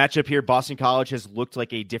like the matchup here. Boston College has looked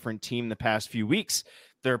like a different team the past few weeks.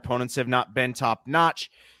 Their opponents have not been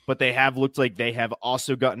top-notch, but they have looked like they have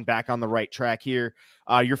also gotten back on the right track here.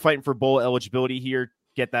 You're fighting for bowl eligibility here.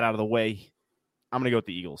 Get that out of the way. I'm going to go with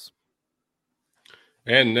the Eagles.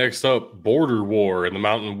 And next up, Border War in the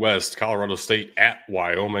Mountain West, Colorado State at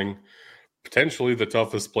Wyoming. Potentially the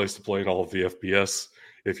toughest place to play in all of the FBS.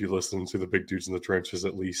 If you listen to the big dudes in the trenches,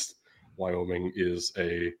 at least Wyoming is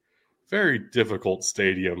a very difficult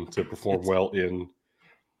stadium to perform well in.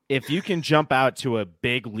 If you can jump out to a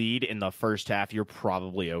big lead in the first half, you're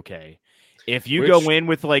probably okay. If you go in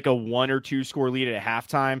with like a 1 or 2 score lead at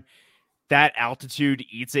halftime, that altitude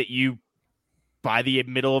eats at you by the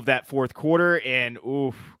middle of that fourth quarter, and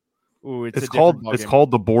it's called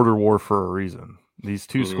the Border War for a reason. These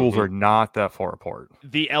two schools are not that far apart.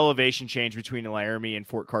 The elevation change between Laramie and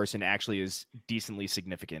Fort Carson actually is decently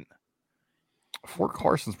significant. Fort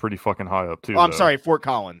Carson's pretty fucking high up too. Oh, I'm sorry, Fort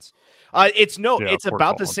Collins. It's about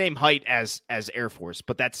Collins. The same height as Air Force,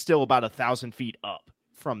 but that's still about 1,000 feet up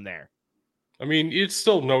from there. I mean, it's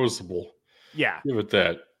still noticeable. Yeah, Give it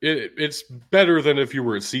that. It's better than if you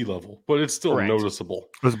were at sea level, but it's still correct. noticeable.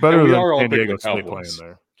 It's better And we than are all San picking Diego the State Cowboys. playing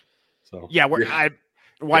there. So Yeah,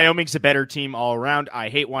 Wyoming's a better team all around. I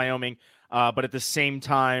hate Wyoming, but at the same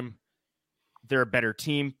time, they're a better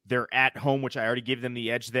team. They're at home, which I already gave them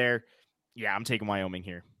the edge there. Yeah, I'm taking Wyoming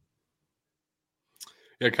here.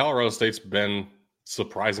 Yeah, Colorado State's been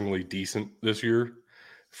surprisingly decent this year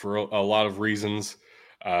for a lot of reasons.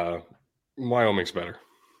 Wyoming's better.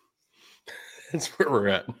 That's where we're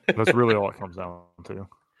at. That's really all it comes down to.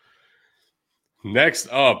 Next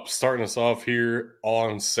up, starting us off here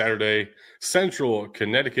on Saturday, Central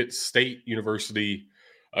Connecticut State University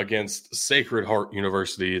against Sacred Heart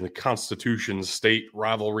University in the Constitution State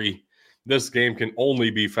rivalry. This game can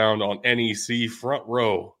only be found on NEC Front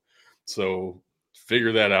Row. So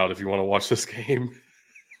figure that out if you want to watch this game.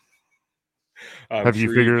 Have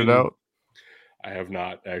you figured it out? I have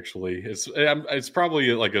not, actually. It's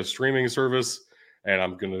probably like a streaming service, and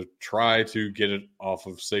I'm going to try to get it off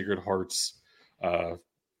of Sacred Heart's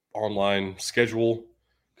online schedule,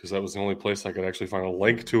 because that was the only place I could actually find a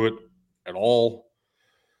link to it at all.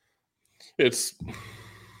 It's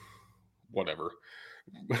whatever.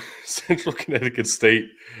 Central Connecticut State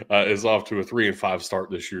is off to a 3-5 start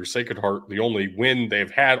this year. Sacred Heart, the only win they've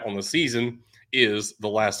had on the season is the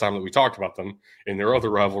last time that we talked about them in their other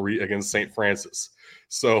rivalry against St. Francis.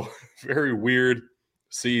 So very weird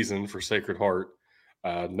season for Sacred Heart.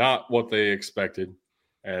 Not what they expected,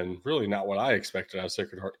 and really not what I expected out of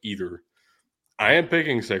Sacred Heart either. I am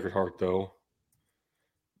picking Sacred Heart, though,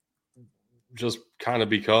 just kind of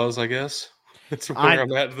because, I guess. That's where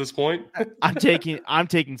I'm at this point. I'm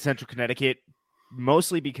taking Central Connecticut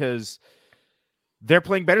mostly because they're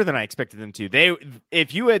playing better than I expected them to.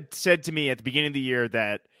 If you had said to me at the beginning of the year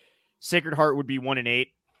that Sacred Heart would be 1-8,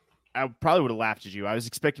 I probably would have laughed at you. I was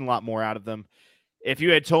expecting a lot more out of them. If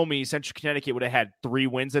you had told me Central Connecticut would have had 3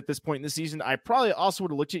 wins at this point in the season, I probably also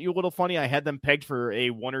would have looked at you a little funny. I had them pegged for a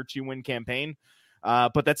 1 or 2 win campaign,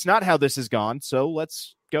 but that's not how this has gone. So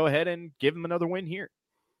let's go ahead and give them another win here.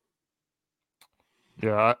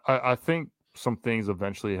 Yeah, I think some things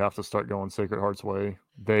eventually have to start going Sacred Heart's way.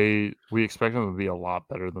 We expect them to be a lot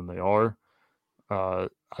better than they are. I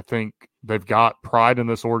think they've got pride in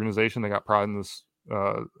this organization. They got pride in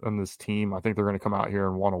this team. I think they're going to come out here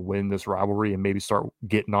and want to win this rivalry and maybe start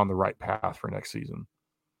getting on the right path for next season.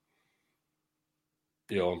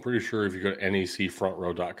 Yeah, I'm pretty sure if you go to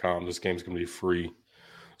necfrontrow.com, this game's going to be free.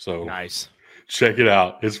 So nice. Check it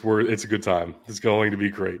out. It's a good time. It's going to be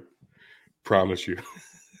great. Promise you.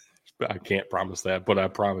 I can't promise that, but I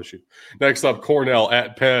promise you. Next up, Cornell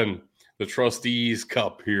at Penn, the Trustees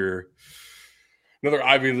Cup here. Another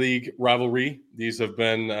Ivy League rivalry. These have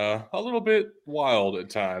been a little bit wild at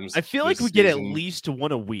times. I feel like we get at least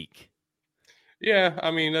 1 a week. Yeah, I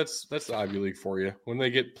mean, that's the Ivy League for you. When they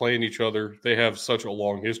get playing each other, they have such a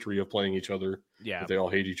long history of playing each other. Yeah, that they all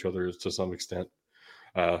hate each other to some extent.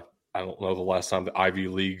 I don't know the last time the Ivy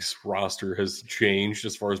League's roster has changed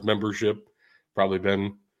as far as membership. Probably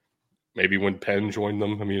been maybe when Penn joined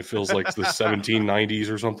them. I mean, it feels like the 1790s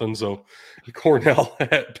or something. So Cornell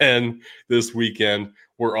at Penn this weekend,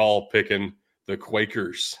 we're all picking the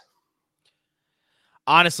Quakers.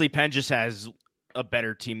 Honestly, Penn just has a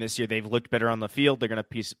better team this year. They've looked better on the field. They're going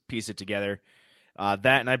to piece it together.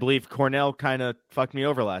 That, and I believe Cornell kind of fucked me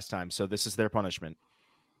over last time, so this is their punishment.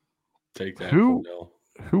 Take that, Cornell.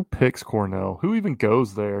 Who picks Cornell? Who even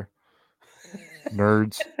goes there?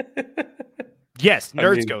 Nerds. Yes,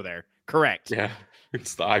 nerds go there. Correct. Yeah,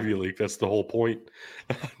 it's the Ivy League. That's the whole point.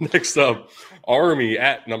 Next up, Army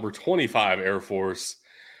at number 25 Air Force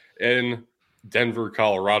in Denver,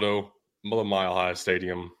 Colorado, Mile High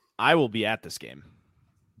Stadium. I will be at this game.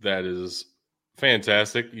 That is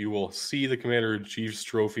fantastic. You will see the Commander-in-Chief's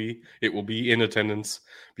trophy. It will be in attendance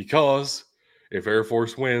because if Air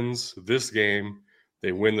Force wins this game,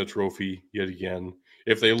 they win the trophy yet again.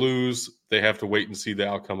 If they lose, they have to wait and see the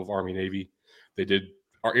outcome of Army-Navy.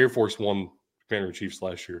 Our Air Force won Commander-in-Chiefs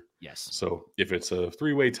last year. Yes. So if it's a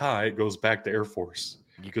 3-way tie, it goes back to Air Force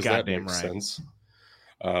because that makes sense.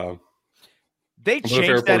 They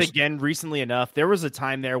changed that again recently enough. There was a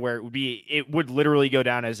time there where it would literally go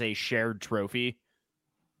down as a shared trophy.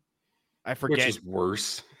 I forget. Which is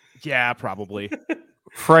worse. Yeah, probably.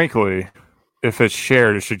 Frankly, if it's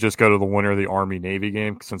shared, it should just go to the winner of the Army-Navy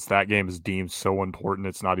game, since that game is deemed so important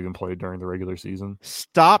it's not even played during the regular season.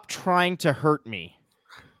 Stop trying to hurt me.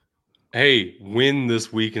 Hey, win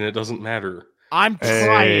this week and it doesn't matter. I'm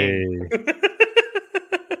trying. Hey.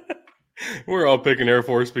 We're all picking Air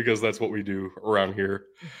Force because that's what we do around here.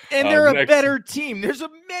 And they're a better team. There's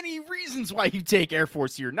many reasons why you take Air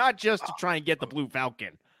Force here, not just to try and get the Blue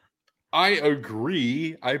Falcon. I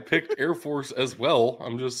agree. I picked Air Force as well.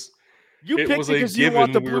 You it picked was it a because you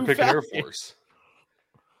want the given we were blue picking Air Falcon. Force.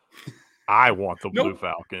 I want the Blue Nope.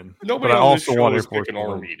 Falcon. Nobody but I on this also show want Air is Force picking to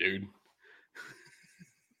win. Army, dude.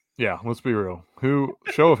 Yeah, let's be real.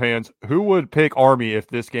 Show of hands, who would pick Army if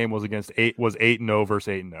this game was 8-0 versus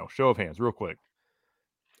 8-0? Show of hands, real quick.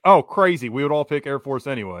 Oh, crazy. We would all pick Air Force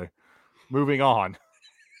anyway. Moving on.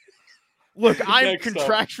 Look, I'm Next up.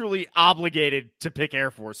 contractually obligated to pick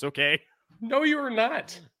Air Force, okay? No, you are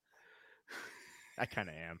not. I kind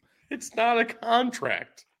of am. It's not a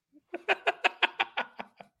contract.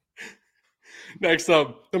 Next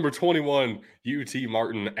up, number 21, UT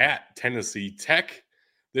Martin at Tennessee Tech.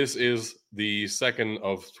 This is the second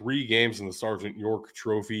of 3 games in the Sergeant York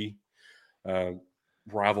Trophy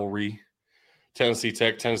rivalry. Tennessee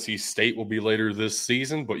Tech, Tennessee State will be later this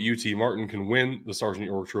season, but UT Martin can win the Sergeant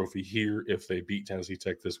York Trophy here if they beat Tennessee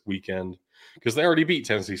Tech this weekend, because they already beat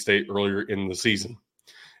Tennessee State earlier in the season.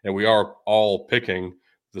 And we are all picking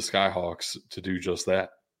the Skyhawks to do just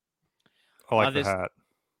that. I like the hat.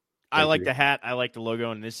 I like the hat. I like the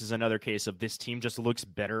logo. And this is another case of this team just looks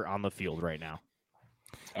better on the field right now.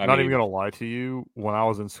 I'm not even going to lie to you. When I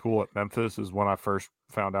was in school at Memphis is when I first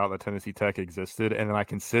found out that Tennessee Tech existed. And then I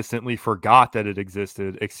consistently forgot that it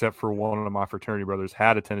existed, except for one of my fraternity brothers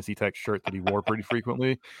had a Tennessee Tech shirt that he wore pretty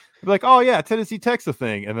frequently. I'd be like, oh, yeah, Tennessee Tech's a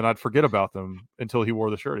thing. And then I'd forget about them until he wore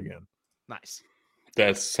the shirt again. Nice.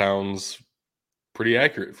 That sounds pretty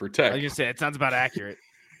accurate for Tech. I was going to say, it sounds about accurate.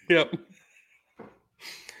 Yep.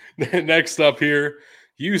 Next up here,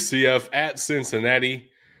 UCF at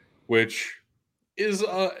Cincinnati, which is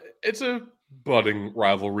it's a budding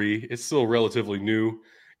rivalry. It's still relatively new,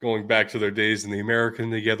 going back to their days in the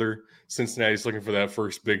American together. Cincinnati's looking for that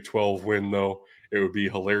first Big 12 win, though. It would be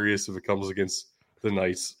hilarious if it comes against the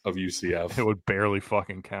Knights of UCF. It would barely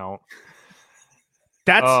fucking count.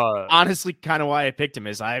 That's honestly kind of why I picked them.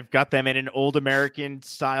 Is I've got them in an old American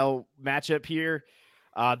style matchup here.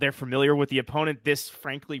 They're familiar with the opponent. This,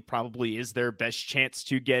 frankly, probably is their best chance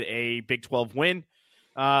to get a Big 12 win.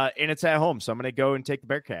 And it's at home, so I'm going to go and take the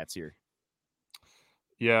Bearcats here.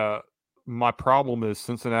 Yeah, my problem is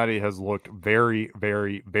Cincinnati has looked very,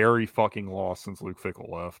 very, very fucking lost since Luke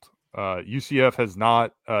Fickell left. UCF has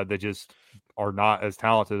not. They just are not as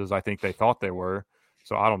talented as I think they thought they were.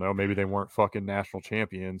 So I don't know. Maybe they weren't fucking national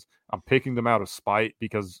champions. I'm picking them out of spite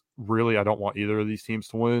because really I don't want either of these teams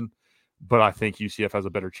to win. But I think UCF has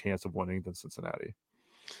a better chance of winning than Cincinnati.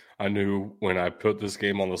 I knew when I put this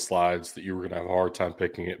game on the slides that you were going to have a hard time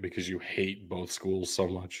picking it because you hate both schools so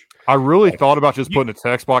much. I really thought about just putting a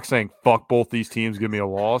text box saying, fuck both these teams, give me a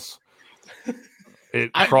loss.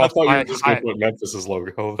 I thought you were just going to put Memphis'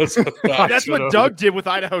 logo. That's what Doug did with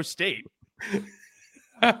Idaho State.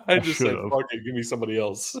 I just said, fuck it, give me somebody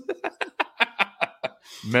else.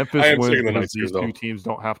 Memphis wins because these two teams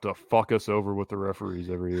don't have to fuck us over with the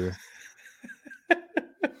referees every year.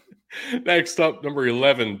 Next up, number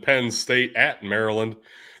 11, Penn State at Maryland.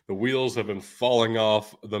 The wheels have been falling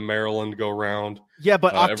off the Maryland go-round. Yeah,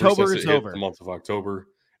 but October is over. The month of October,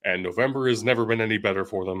 and November has never been any better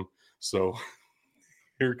for them. So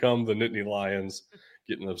here come the Nittany Lions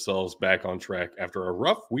getting themselves back on track after a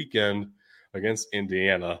rough weekend against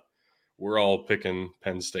Indiana. We're all picking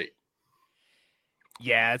Penn State.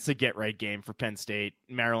 Yeah, it's a get-right game for Penn State.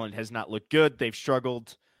 Maryland has not looked good. They've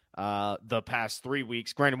struggled the past 3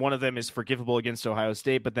 weeks. Granted, one of them is forgivable against Ohio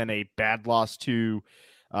State, but then a bad loss to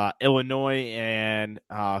Illinois, and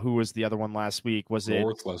who was the other one last week? Was it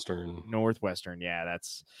Northwestern? Yeah,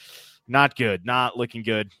 that's not good. Not looking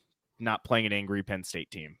good. Not playing an angry Penn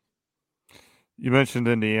State team. You mentioned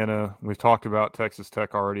Indiana. We've talked about Texas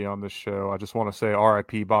Tech already on this show. I just want to say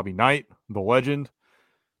RIP Bobby Knight, the legend.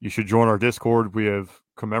 You should join our Discord. We have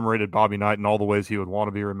commemorated Bobby Knight in all the ways he would want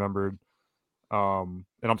to be remembered. And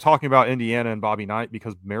I'm talking about Indiana and Bobby Knight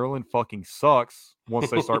because Maryland fucking sucks once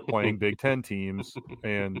they start playing Big Ten teams.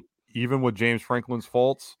 And even with James Franklin's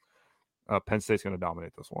faults, Penn State's going to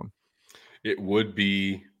dominate this one. It would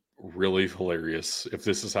be really hilarious if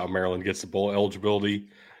this is how Maryland gets the bowl eligibility,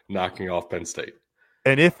 knocking off Penn State.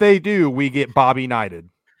 And if they do, we get Bobby Knighted.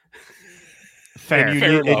 Fair.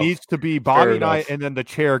 It needs to be Bobby Knight and then the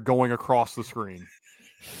chair going across the screen.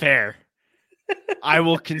 Fair. I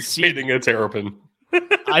will concede. Hitting a terrapin.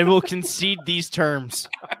 I will concede these terms.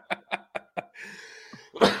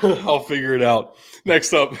 I'll figure it out.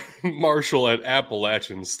 Next up, Marshall at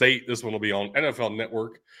Appalachian State. This one will be on NFL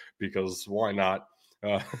Network because why not?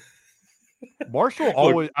 Marshall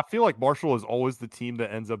always. I feel like Marshall is always the team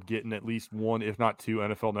that ends up getting at least one, if not two,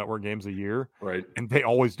 NFL Network games a year. Right, and they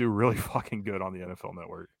always do really fucking good on the NFL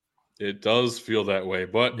Network. It does feel that way,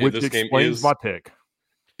 but which this explains game is my pick.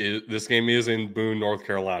 This game is in Boone, North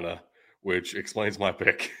Carolina, which explains my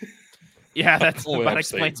pick. Yeah, that Upstate.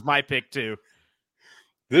 explains my pick too.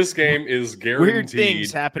 This game is Weird things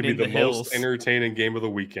guaranteed happen to be in the the most hills. entertaining game of the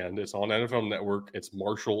weekend. It's on NFL Network. It's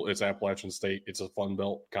Marshall. It's Appalachian State. It's a Fun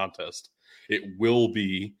Belt contest. It will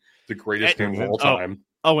be the greatest game of all time.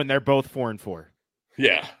 Oh, and they're both 4-4.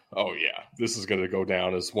 Yeah. Oh, yeah. This is going to go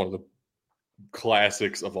down as one of the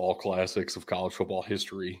classics of all classics of college football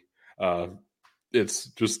history. It's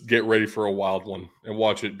just get ready for a wild one and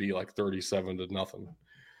watch it be like 37-0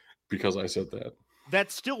 because I said that.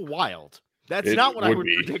 That's still wild. That's not what I would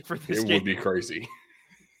predict for this game. It would be crazy,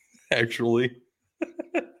 actually.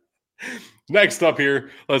 Next up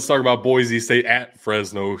here, let's talk about Boise State at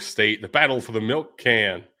Fresno State. The battle for the milk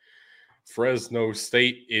can. Fresno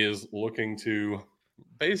State is looking to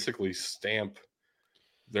basically stamp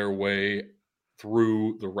their way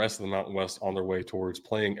through the rest of the Mountain West on their way towards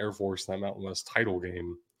playing Air Force in that Mountain West title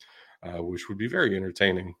game, which would be very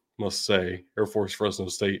entertaining, must say. Air Force Fresno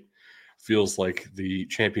State feels like the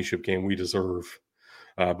championship game we deserve.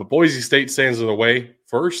 But Boise State stands in the way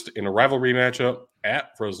first in a rivalry matchup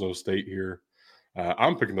at Fresno State here.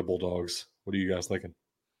 I'm picking the Bulldogs. What are you guys thinking?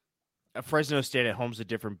 Fresno State at home's a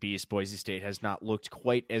different beast. Boise State has not looked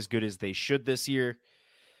quite as good as they should this year.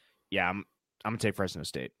 Yeah, I'm going to take Fresno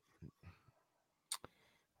State.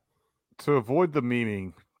 To avoid the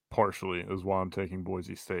memeing, partially, is why I'm taking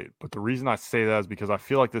Boise State. But the reason I say that is because I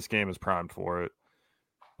feel like this game is primed for it.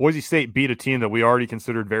 Boise State beat a team that we already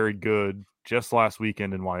considered very good just last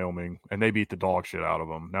weekend in Wyoming, and they beat the dog shit out of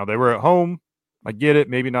them. Now, they were at home. I get it.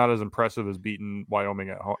 Maybe not as impressive as beating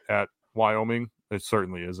Wyoming at Wyoming. It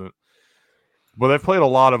certainly isn't. But they've played a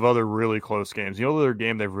lot of other really close games. The other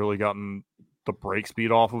game they've really gotten the break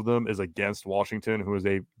speed off of them is against Washington, who is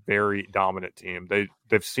a very dominant team.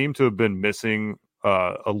 They've seemed to have been missing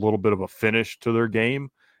a little bit of a finish to their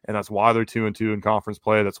game, and that's why they're 2-2 in conference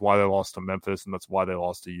play. That's why they lost to Memphis, and that's why they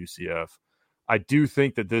lost to UCF. I do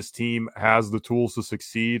think that this team has the tools to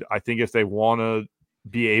succeed. I think if they want to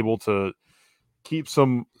be able to keep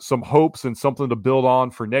some hopes and something to build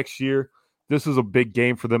on for next year, this is a big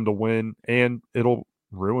game for them to win, and it'll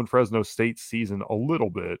ruin Fresno State's season a little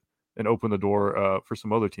bit and open the door for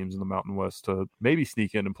some other teams in the Mountain West to maybe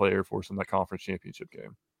sneak in and play Air Force in that conference championship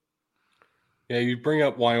game. Yeah, you bring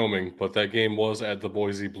up Wyoming, but that game was at the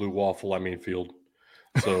Boise Blue Waffle, field.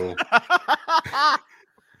 So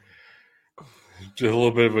just a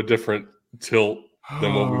little bit of a different tilt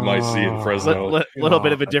than what we might see in Fresno. Little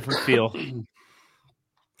bit of a different feel.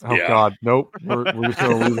 Oh, yeah. God. Nope. We're just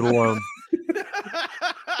going to leave it alone.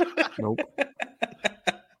 Nope.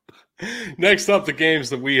 Next up, the games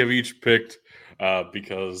that we have each picked,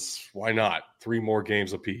 because why not? 3 more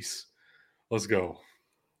games apiece. Let's go.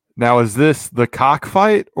 Now, is this the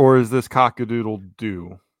cockfight or is this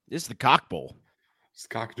cockadoodle-doo? This is the cock bowl. It's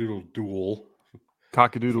cockadoodle duel.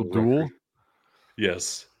 Cockadoodle duel?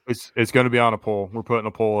 Yes. It's going to be on a poll. We're putting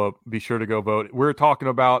a poll up. Be sure to go vote. We're talking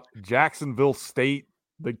about Jacksonville State,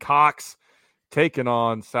 the Cox, taking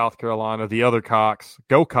on South Carolina, the other Cox.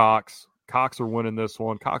 Go Cox. Cox are winning this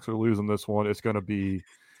one. Cox are losing this one. It's going to be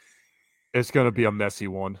a messy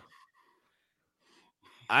one.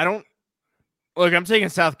 Look, I'm taking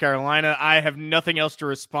South Carolina. I have nothing else to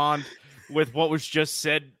respond with what was just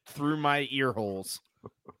said through my ear holes.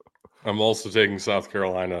 I'm also taking South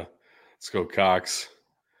Carolina. Let's go Cox.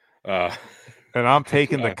 And I'm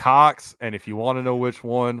taking the Cox, and if you want to know which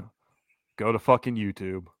one, go to fucking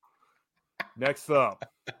YouTube. Next up,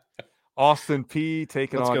 Austin P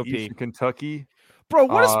taking on Eastern Kentucky. Bro,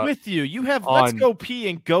 what is with you? You have Let's Go P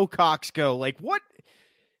and Go Cox Go. Like, what?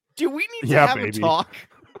 Do we need to have a talk?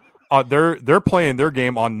 They're playing their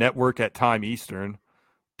game on network at time Eastern,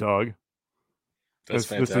 Doug. That's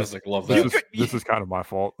fantastic. Love that. This is kind of my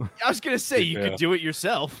fault. I was going to say, you could do it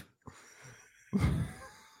yourself.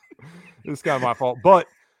 This is kind of my fault. But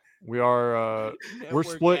we are we're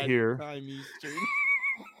split here. Time Eastern.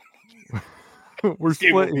 We're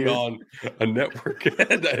split here. On a network at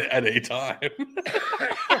a time.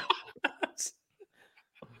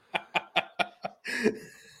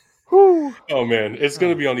 Oh man, it's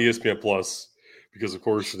going to be on ESPN Plus because of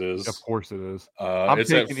course it is. Of course it is.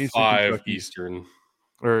 It's at 5 Eastern.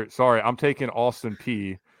 I'm taking Austin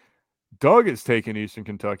P. Doug is taking Eastern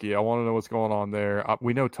Kentucky. I want to know what's going on there.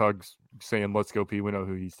 We know Tug's saying let's go P. We know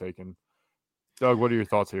who he's taking. Doug, what are your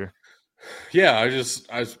thoughts here? Yeah,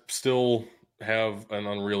 I still have an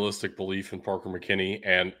unrealistic belief in Parker McKinney,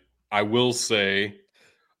 and I will say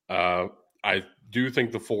I do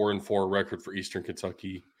think the 4-4 record for Eastern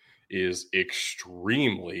Kentucky is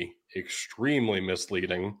extremely, extremely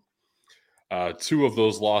misleading. 2 of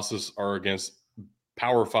those losses are against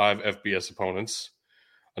Power 5 FBS opponents.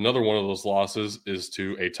 Another one of those losses is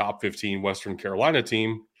to a top 15 Western Carolina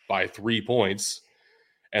team by 3 points.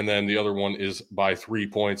 And then the other one is by 3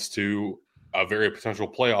 points to a very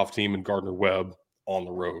potential playoff team in Gardner-Webb on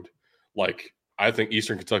the road. Like, I think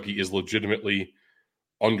Eastern Kentucky is legitimately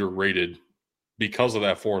underrated because of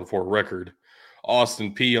that 4-4 record.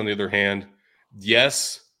 Austin Peay, on the other hand,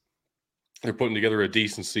 yes, they're putting together a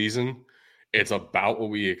decent season. It's about what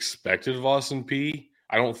we expected of Austin Peay.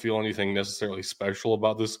 I don't feel anything necessarily special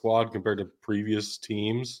about this squad compared to previous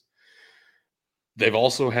teams. They've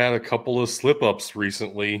also had a couple of slip-ups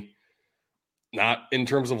recently, not in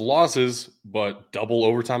terms of losses, but double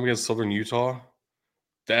overtime against Southern Utah.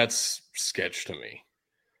 That's sketch to me.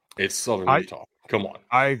 It's Southern Utah. Come on.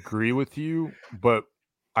 I agree with you, but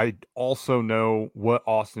I also know what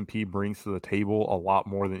Austin Peay brings to the table a lot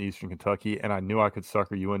more than Eastern Kentucky, and I knew I could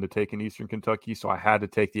sucker you into taking Eastern Kentucky, so I had to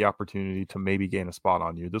take the opportunity to maybe gain a spot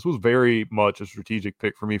on you. This was very much a strategic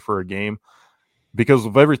pick for me for a game because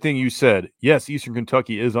of everything you said. Yes, Eastern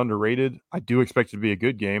Kentucky is underrated. I do expect it to be a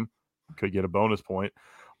good game. Could get a bonus point.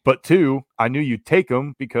 But two, I knew you'd take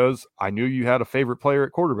them because I knew you had a favorite player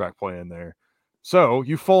at quarterback playing there. So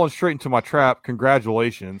you've fallen straight into my trap.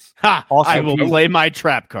 Congratulations. Ha! I will play my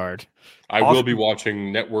trap card. I will be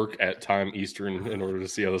watching Network at time Eastern in order to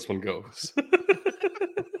see how this one goes.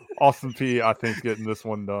 Austin Peay, I think, getting this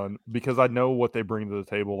one done because I know what they bring to the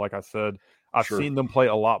table. Like I said, I've seen them play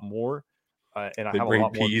a lot more, and I have bring a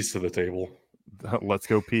lot peas to the table. Let's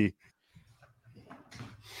go Peay.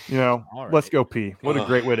 Let's go Peay. What a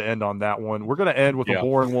great way to end on that one. We're going to end with a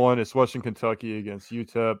boring one. It's Western Kentucky against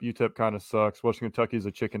UTEP. UTEP kind of sucks. Western Kentucky is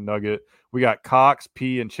a chicken nugget. We got Cox,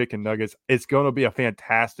 Peay, and chicken nuggets. It's going to be a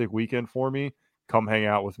fantastic weekend for me. Come hang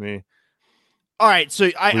out with me. All right, so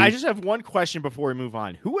I just have one question before we move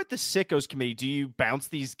on. Who at the Sickos committee do you bounce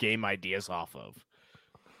these game ideas off of?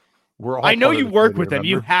 I know you work with them.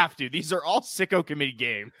 You have to. These are all Sicko committee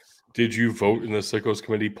games. Did you vote in the Sickos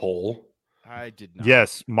committee poll? I did not.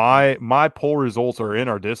 Yes, my poll results are in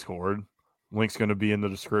our Discord. Link's going to be in the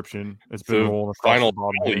description. It's been rolling across Final the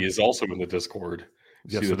bottom. Bedlam is also in the Discord.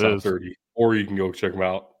 Yes, see the top 30, or you can go check them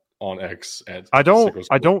out on X. I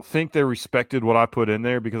don't think they respected what I put in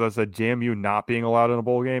there because I said JMU not being allowed in a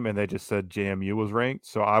bowl game, and they just said JMU was ranked.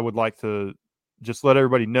 So I would like to just let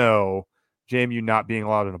everybody know JMU not being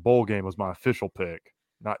allowed in a bowl game was my official pick,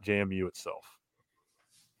 not JMU itself.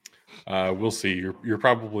 We'll see. You're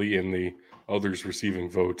probably in the others receiving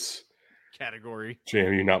votes category.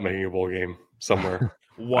 JMU not making a bowl game somewhere.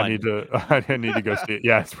 I need to go see it.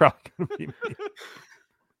 Yeah, it's probably going to be me.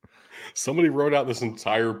 Somebody wrote out this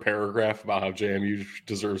entire paragraph about how JMU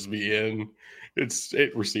deserves to be in.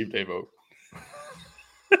 It received a vote.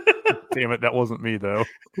 Damn it, that wasn't me though.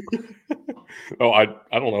 Oh, I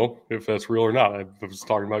don't know if that's real or not. I was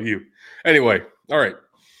talking about you. Anyway, all right.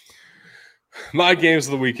 My games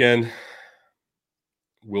of the weekend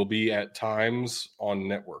will be at times on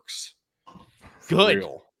networks. Good.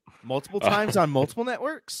 Real. Multiple times on multiple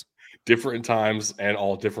networks? Different times and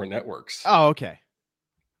all different networks. Oh, okay.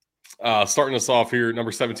 Starting us off here,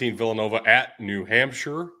 number 17, Villanova at New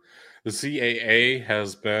Hampshire. The CAA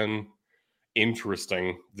has been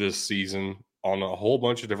interesting this season on a whole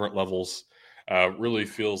bunch of different levels. Really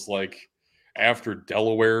feels like after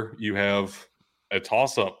Delaware, you have a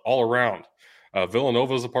toss-up all around.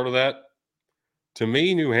 Villanova is a part of that. To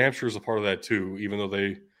me, New Hampshire is a part of that too, even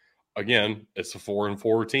though it's a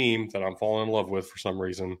 4-4 team that I'm falling in love with for some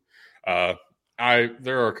reason. There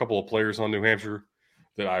are a couple of players on New Hampshire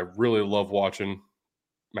that I really love watching.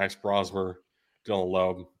 Max Brosmer, Dylan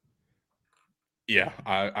Love. Yeah,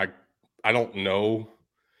 I don't know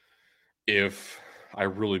if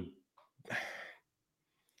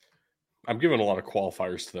I'm giving a lot of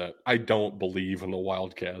qualifiers to that. I don't believe in the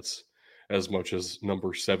Wildcats as much as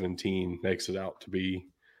number 17 makes it out to be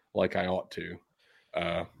like I ought to.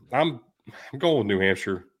 I'm going with New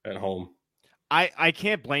Hampshire at home. I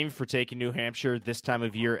can't blame you for taking New Hampshire this time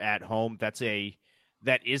of year at home. That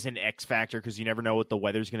is an X factor because you never know what the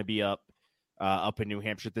weather's going to be up in New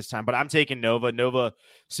Hampshire at this time. But I'm taking Nova. Nova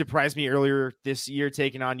surprised me earlier this year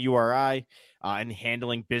taking on URI and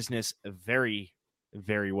handling business very,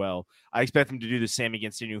 very well. I expect them to do the same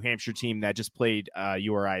against a New Hampshire team that just played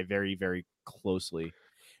URI very, very closely.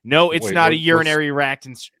 No, it's not a urinary tract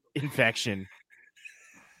infection.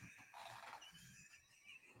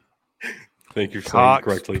 Thank you for saying it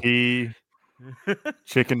correctly. Pee,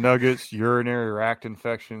 chicken nuggets, urinary tract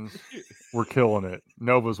infections. We're killing it.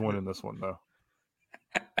 Nova's winning this one, though.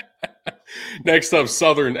 Next up,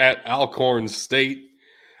 Southern at Alcorn State.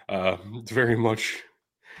 Very much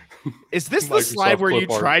Is this the Microsoft slide where you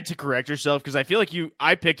clip art. tried to correct yourself? Because I feel like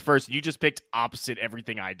I picked first. You just picked opposite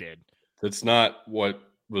everything I did. That's not what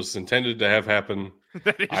was intended to have happen.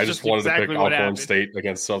 I just wanted to pick Alcorn State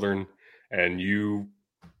against Southern, and you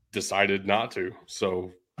decided not to.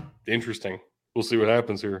 So interesting. We'll see what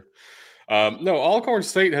happens here. No, Alcorn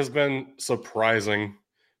State has been surprising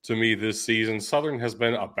to me this season. Southern has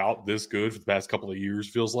been about this good for the past couple of years,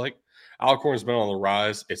 feels like. Alcorn's been on the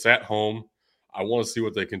rise. It's at home. I want to see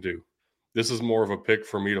what they can do. This is more of a pick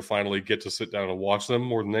for me to finally get to sit down and watch them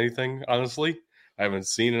more than anything, honestly. I haven't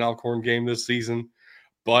seen an Alcorn game this season.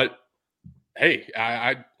 But, hey,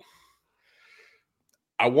 I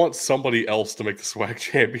want somebody else to make the SWAC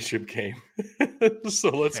championship game. So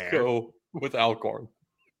let's go with Alcorn.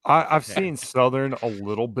 I've seen Southern a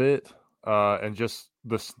little bit, and just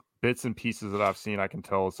the bits and pieces that I've seen, I can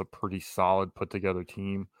tell it's a pretty solid put together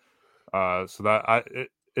team. So that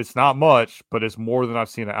it's not much, but it's more than I've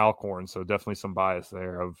seen at Alcorn. So definitely some bias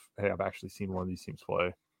there of, hey, I've actually seen one of these teams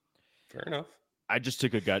play. Fair enough. I just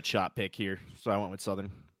took a gut shot pick here, so I went with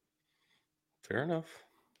Southern. Fair enough.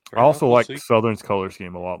 I also like Southern's color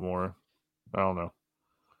scheme a lot more. I don't know.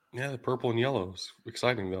 Yeah, the purple and yellow is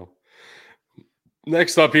exciting, though.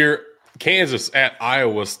 Next up here, Kansas at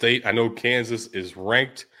Iowa State. I know Kansas is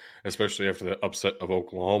ranked, especially after the upset of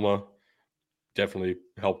Oklahoma. Definitely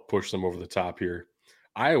helped push them over the top here.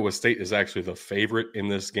 Iowa State is actually the favorite in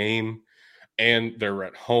this game, and they're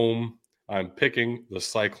at home. I'm picking the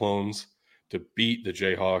Cyclones to beat the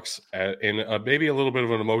Jayhawks in maybe a little bit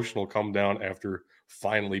of an emotional come down after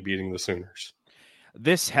finally beating the Sooners.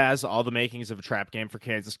 This has all the makings of a trap game for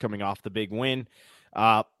Kansas coming off the big win,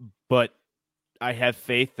 but I have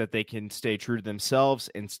faith that they can stay true to themselves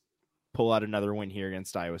and pull out another win here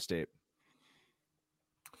against Iowa State.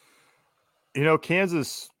 You know,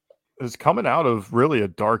 Kansas is coming out of really a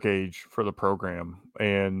dark age for the program,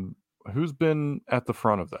 and who's been at the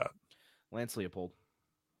front of that? Lance Leopold.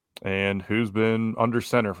 And who's been under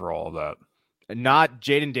center for all of that? Not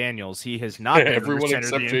Jaden Daniels. He has not been everyone under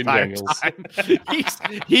center except the entire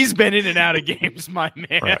time. he's been in and out of games, my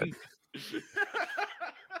man. Right.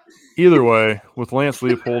 Either way, with Lance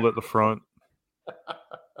Leopold at the front,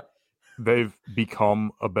 they've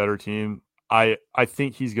become a better team. I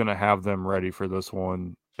think he's going to have them ready for this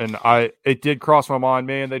one. And it did cross my mind,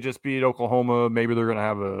 man, they just beat Oklahoma. Maybe they're going to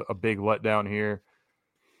have a big letdown here.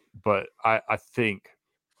 But I think,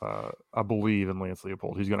 I believe in Lance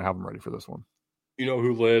Leopold. He's going to have them ready for this one. You know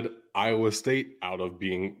who led Iowa State out of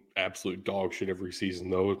being absolute dog shit every season,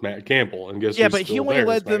 though, with Matt Campbell. And guess but he only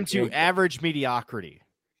led them to average mediocrity.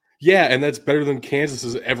 Yeah, and that's better than Kansas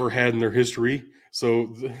has ever had in their history.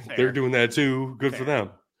 So they're doing that too. Good for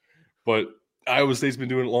them. But Iowa State's been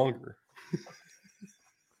doing it longer.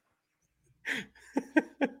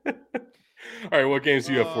 All right, what games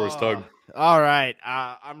do you have for us, Tug? All right,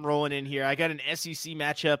 I'm rolling in here. I got an SEC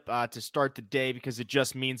matchup to start the day because it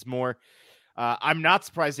just means more. I'm not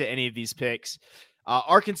surprised at any of these picks.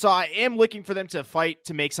 Arkansas, I am looking for them to fight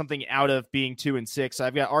to make something out of being 2-6.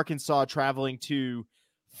 I've got Arkansas traveling to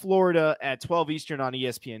Florida at 12 Eastern on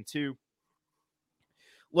ESPN2.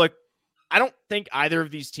 Look, I don't think either of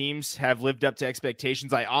these teams have lived up to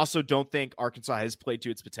expectations. I also don't think Arkansas has played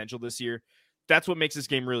to its potential this year. That's what makes this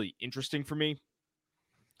game really interesting for me.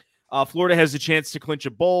 Florida has a chance to clinch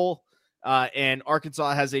a bowl, and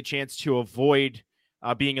Arkansas has a chance to avoid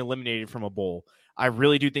being eliminated from a bowl. I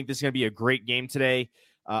really do think this is going to be a great game today,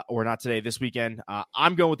 or not today, this weekend.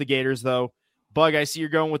 I'm going with the Gators, though. Bug, I see you're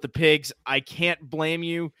going with the Pigs. I can't blame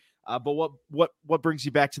you, but what brings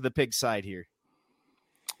you back to the Pigs side here?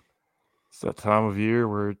 It's that time of year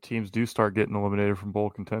where teams do start getting eliminated from bowl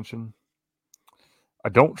contention. I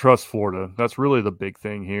don't trust Florida. That's really the big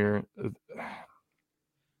thing here.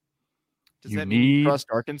 Does that mean you trust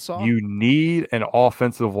Arkansas? You need an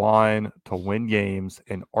offensive line to win games,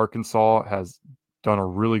 and Arkansas has done a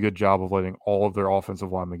really good job of letting all of their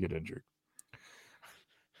offensive linemen get injured.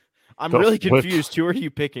 I'm really confused. Who are you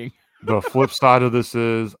picking? The flip side of this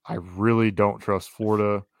is I really don't trust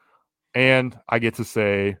Florida, and I get to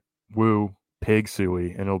say, woo, pig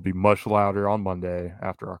suey, and it'll be much louder on Monday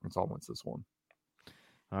after Arkansas wins this one.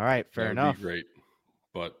 All right, fair enough. Be great,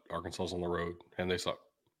 but Arkansas's on the road, and they suck.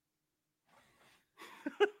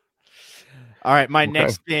 All right, my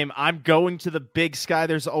next game, I'm going to the Big Sky.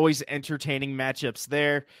 There's always entertaining matchups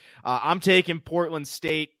there. I'm taking Portland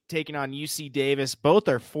State, taking on UC Davis. Both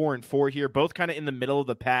are 4-4 here, both kind of in the middle of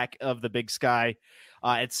the pack of the Big Sky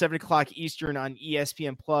at 7 o'clock Eastern on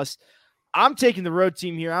ESPN+. I'm taking the road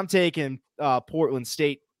team here. I'm taking Portland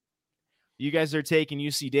State. You guys are taking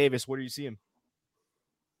UC Davis. What are you seeing?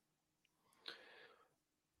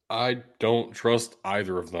 I don't trust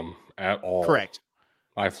either of them at all. Correct.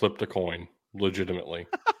 I flipped a coin, legitimately.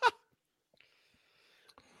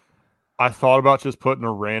 I thought about just putting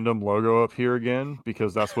a random logo up here again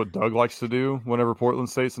because that's what Doug likes to do whenever Portland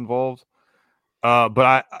State's involved.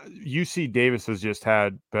 But UC Davis has just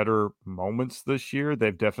had better moments this year.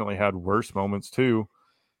 They've definitely had worse moments too.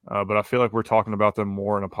 But I feel like we're talking about them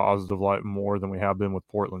more in a positive light more than we have been with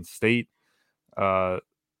Portland State.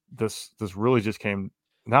 This really just came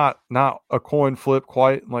not a coin flip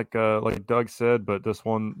quite like Doug said, but this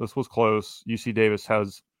was close. UC Davis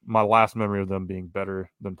has my last memory of them being better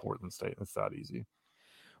than Portland State. It's that easy.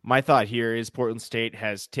 My thought here is Portland State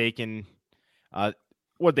has taken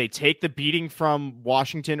would they take the beating from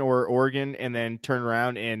Washington or Oregon and then turn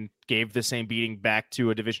around and gave the same beating back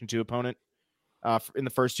to a Division II opponent in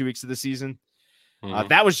the first 2 weeks of the season? Mm-hmm.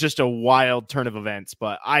 That was just a wild turn of events,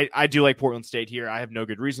 but I do like Portland State here. I have no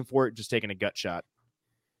good reason for it, just taking a gut shot.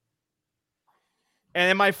 And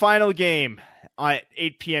then my final game at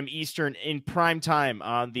 8 p.m. Eastern in prime time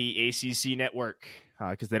on the ACC network,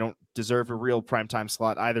 because they don't deserve a real primetime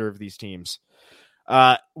slot, either of these teams.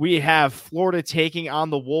 We have Florida taking on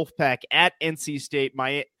the Wolfpack at NC State.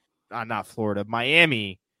 Not Florida,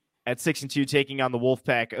 Miami at 6-2 taking on the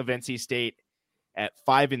Wolfpack of NC State at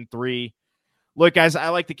 5-3. Look, guys, I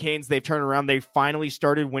like the Canes. They've turned around. They finally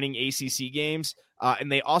started winning ACC games, and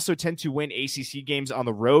they also tend to win ACC games on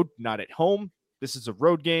the road, not at home. This is a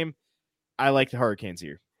road game. I like the Hurricanes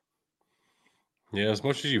here. Yeah, as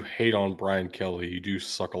much as you hate on Brian Kelly, you do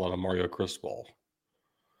suck a lot of Mario Cristobal.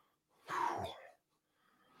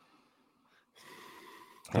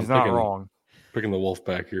 He's not wrong. Picking the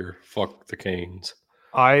Wolfpack here. Fuck the Canes.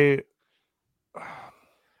 I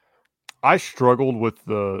struggled with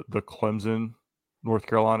the Clemson North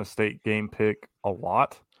Carolina State game pick a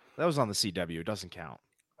lot. That was on the CW. It doesn't count.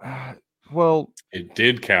 Well, it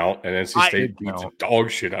did count, and NC State beat the dog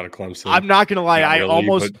shit out of Clemson. I'm not gonna lie,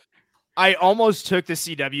 I almost took the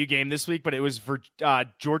CW game this week, but it was for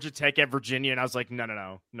Georgia Tech at Virginia, and I was like,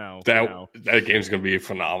 no. That game's gonna be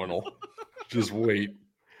phenomenal. Just wait.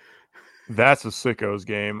 That's a sickos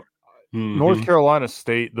game. Mm-hmm. North Carolina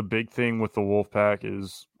State, the big thing with the Wolfpack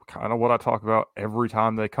is kind of what I talk about every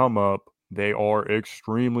time they come up. They are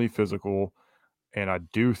extremely physical, and I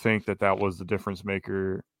do think that was the difference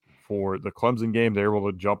maker for the Clemson game. They're able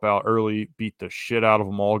to jump out early, beat the shit out of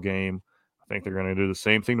them all game. I think they're going to do the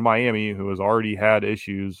same thing to Miami, who has already had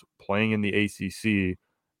issues playing in the ACC,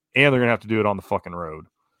 and they're going to have to do it on the fucking road.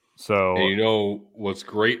 So, and you know what's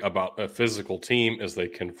great about a physical team is they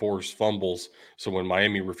can force fumbles. So when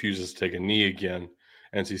Miami refuses to take a knee again,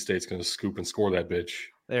 NC State's going to scoop and score that bitch.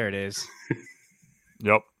 There it is.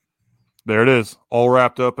 Yep. There it is. All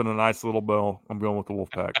wrapped up in a nice little bow. I'm going with the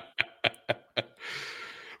Wolfpack.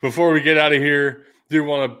 Before we get out of here, do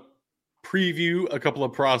want to preview a couple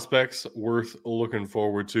of prospects worth looking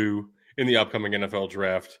forward to in the upcoming NFL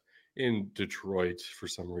draft in Detroit for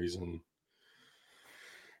some reason.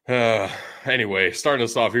 Anyway, starting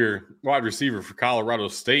us off here, wide receiver for Colorado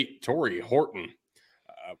State, Torrey Horton.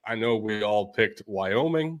 I know we all picked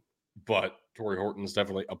Wyoming, but Torrey Horton is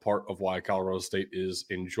definitely a part of why Colorado State is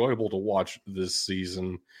enjoyable to watch this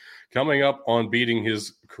season. Coming up on beating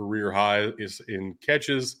his career high is in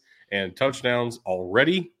catches and touchdowns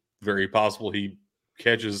already. Very possible he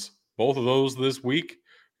catches both of those this week.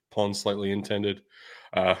 Pun slightly intended.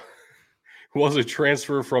 Was a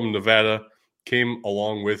transfer from Nevada. Came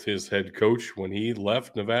along with his head coach when he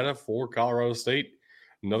left Nevada for Colorado State.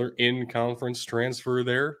 Another in-conference transfer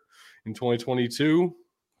there in 2022.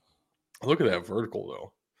 Look at that vertical,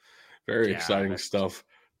 though. Very exciting stuff.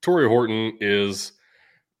 Torrey Horton is,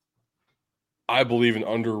 I believe, an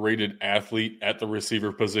underrated athlete at the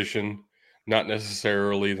receiver position. Not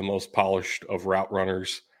necessarily the most polished of route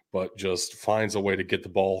runners, but just finds a way to get the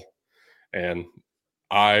ball. And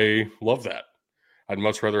I love that. I'd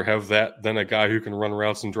much rather have that than a guy who can run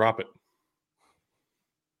routes and drop it.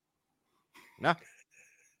 No.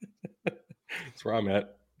 That's where I'm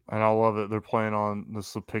at. And I love it. They're playing on this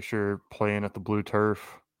is a picture playing at the blue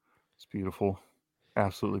turf. It's beautiful.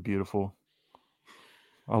 Absolutely beautiful.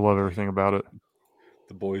 I love everything about it.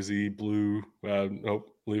 The Boise blue. Nope,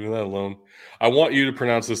 leaving that alone. I want you to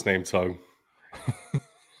pronounce this name, Tug.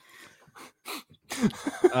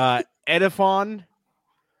 Edifon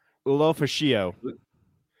Ulofashio.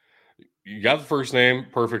 You got the first name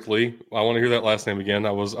perfectly. I want to hear that last name again.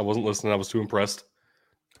 I wasn't listening. I was too impressed.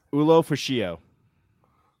 Ulofashio.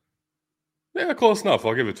 Yeah, close enough.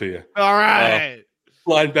 I'll give it to you. All right.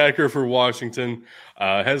 Linebacker for Washington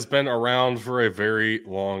has been around for a very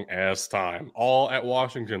long ass time. All at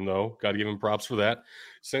Washington, though. Got to give him props for that.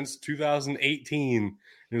 Since 2018,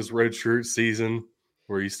 his redshirt season,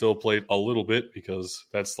 where he still played a little bit because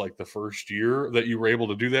that's like the first year that you were able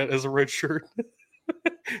to do that as a redshirt.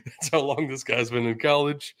 That's how long this guy's been in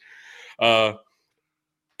college.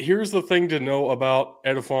 Here's the thing to know about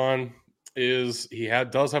Edifon is he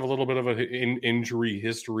does have a little bit of an injury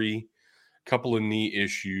history, couple of knee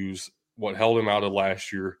issues, what held him out of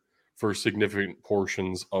last year for significant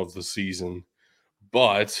portions of the season.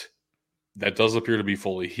 But that does appear to be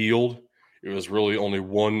fully healed. It was really only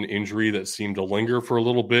one injury that seemed to linger for a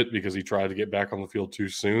little bit because he tried to get back on the field too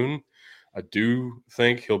soon. I do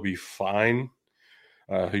think he'll be fine.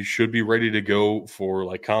 He should be ready to go for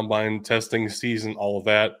like combine testing season, all of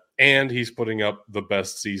that. And he's putting up the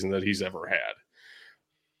best season that he's ever had.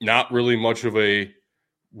 Not really much of a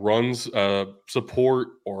runs support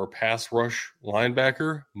or pass rush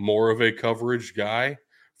linebacker, more of a coverage guy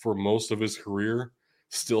for most of his career.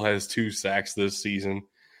 Still has 2 sacks this season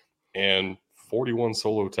and 41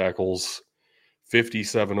 solo tackles,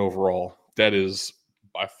 57 overall. That is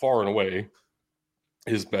by far and away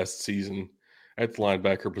his best season at the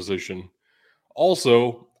linebacker position.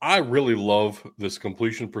 Also, I really love this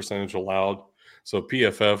completion percentage allowed. So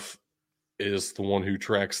PFF is the one who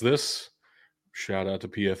tracks this. Shout out to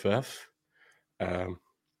PFF.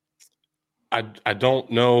 I don't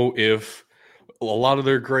know if a lot of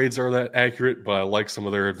their grades are that accurate, but I like some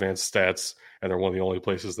of their advanced stats, and they're one of the only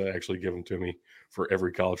places that actually give them to me for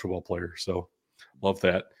every college football player. So love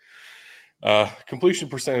that. Completion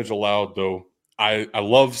percentage allowed, though. I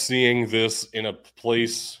love seeing this in a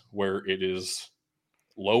place where it is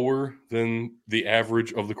lower than the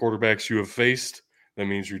average of the quarterbacks you have faced. That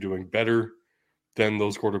means you're doing better than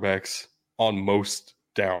those quarterbacks on most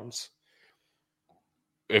downs,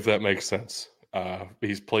 if that makes sense.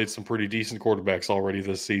 He's played some pretty decent quarterbacks already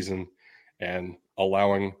this season and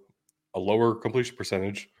allowing a lower completion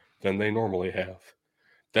percentage than they normally have.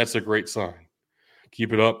 That's a great sign.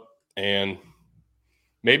 Keep it up, and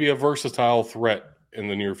maybe a versatile threat in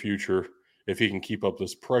the near future if he can keep up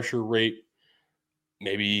this pressure rate.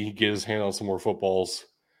 Maybe get his hand on some more footballs.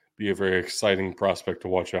 Be a very exciting prospect to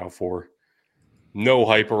watch out for. No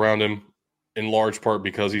hype around him, in large part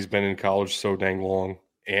because he's been in college so dang long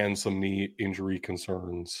and some knee injury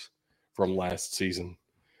concerns from last season.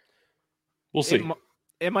 We'll see.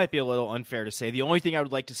 It might be a little unfair to say. The only thing I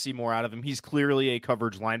would like to see more out of him, he's clearly a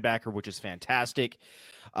coverage linebacker, which is fantastic.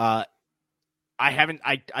 I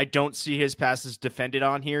don't see his passes defended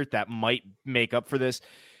on here. That might make up for this,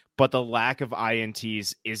 but the lack of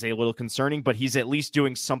INTs is a little concerning, but he's at least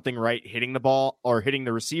doing something right, hitting the ball or hitting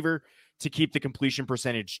the receiver to keep the completion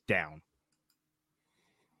percentage down.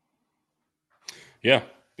 Yeah,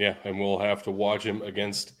 and we'll have to watch him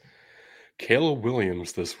against Caleb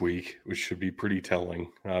Williams this week, which should be pretty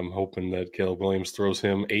telling. I'm hoping that Caleb Williams throws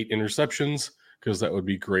him 8 interceptions because that would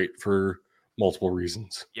be great for multiple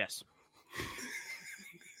reasons. Yes.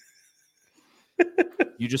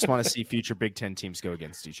 You just want to see future Big Ten teams go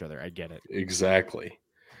against each other. I get it. Exactly.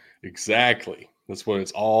 That's what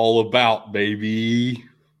it's all about, baby.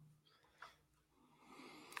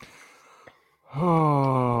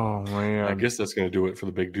 Oh, man. I guess that's going to do it for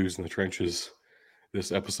the big dudes in the trenches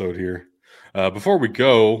this episode here. Before we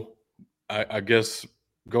go, I guess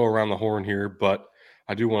go around the horn here, but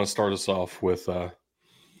I do want to start us off with I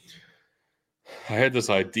had this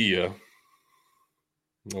idea.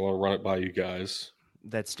 I want to run it by you guys.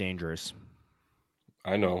 That's dangerous.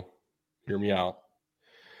 I know. Hear me out.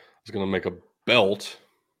 I was going to make a belt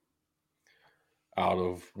out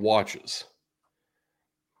of watches.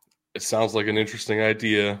 It sounds like an interesting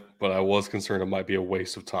idea, but I was concerned it might be a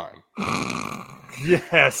waste of time.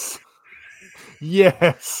 Yes.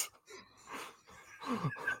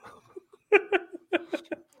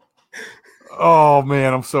 Oh,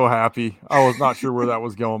 man, I'm so happy. I was not sure where that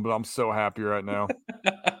was going, but I'm so happy right now.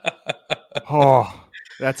 Oh,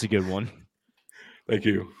 that's a good one. Thank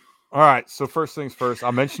you. All right, so first things first.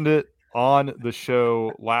 I mentioned it on the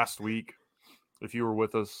show last week. If you were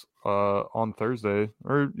with us on Thursday,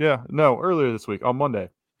 earlier this week on Monday.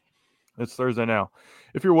 It's Thursday now.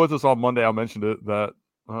 If you're with us on Monday, I mentioned it that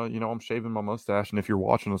I'm shaving my mustache, and if you're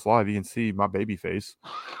watching us live, you can see my baby face.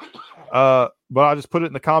 But I just put it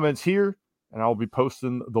in the comments here, and I'll be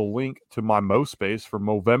posting the link to my MoSpace for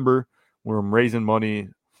Movember, where I'm raising money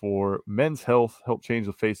for men's health, help change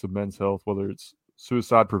the face of men's health, whether it's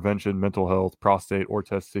suicide prevention, mental health, prostate, or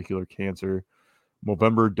testicular cancer.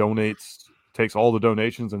 Movember takes all the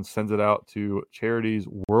donations and sends it out to charities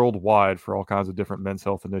worldwide for all kinds of different men's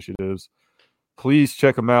health initiatives. Please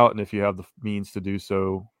check them out, and if you have the means to do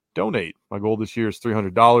so, donate. My goal this year is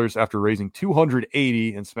 $300 after raising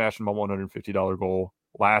 $280 and smashing my $150 goal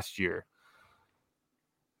last year.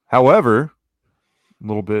 However, a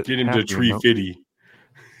little bit. Get him to happier, 350.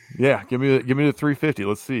 Yeah, give me the 350.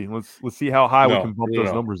 Let's see. Let's see how high we can bump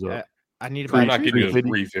those numbers up. I need I'm about not getting you to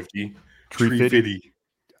 350. 350.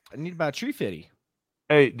 I need about 350.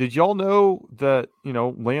 Hey, did y'all know that,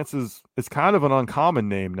 Lance it's kind of an uncommon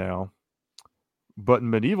name now, but in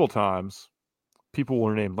medieval times, people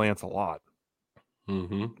were named Lance a lot.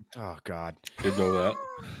 Mm-hmm. Oh, God. Didn't know that.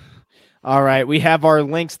 All right, we have our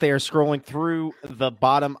links. They are scrolling through the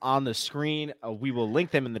bottom on the screen. We will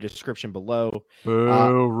link them in the description below.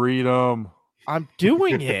 Read them. I'm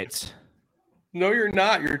doing it. No, you're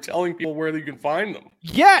not. You're telling people where you can find them.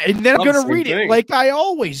 Yeah, and then I'm going to read thing. it like I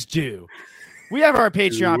always do. We have our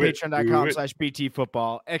Patreon,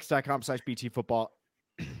 patreon.com/BTFootball, x.com/BTFootball,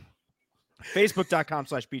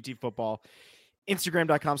 facebook.com/BTFootball,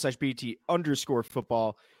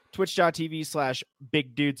 instagram.com/BT_football,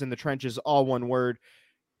 twitch.tv/Big Dudes in the Trenches, all one word,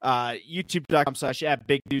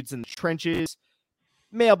 youtube.com/@BigDudesInTheTrenches,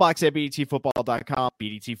 mailbox@BDTFootball.com,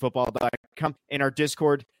 BDTFootball.com, and our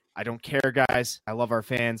Discord. I don't care, guys. I love our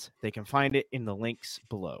fans. They can find it in the links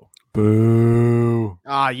below. Boo.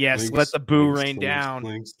 Ah, yes. Links, let the boo links, rain links, down.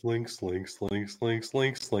 Links. The links.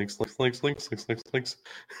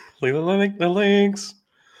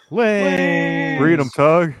 Read them,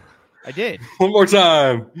 Tug. I did. One more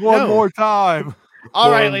time. One more time.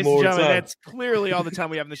 All right, ladies and gentlemen, that's clearly all the time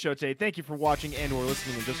we have in the show today. Thank you for watching and or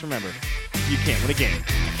listening. And just remember, you can't win a game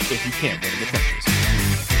if you can't win in the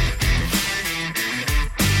trenches.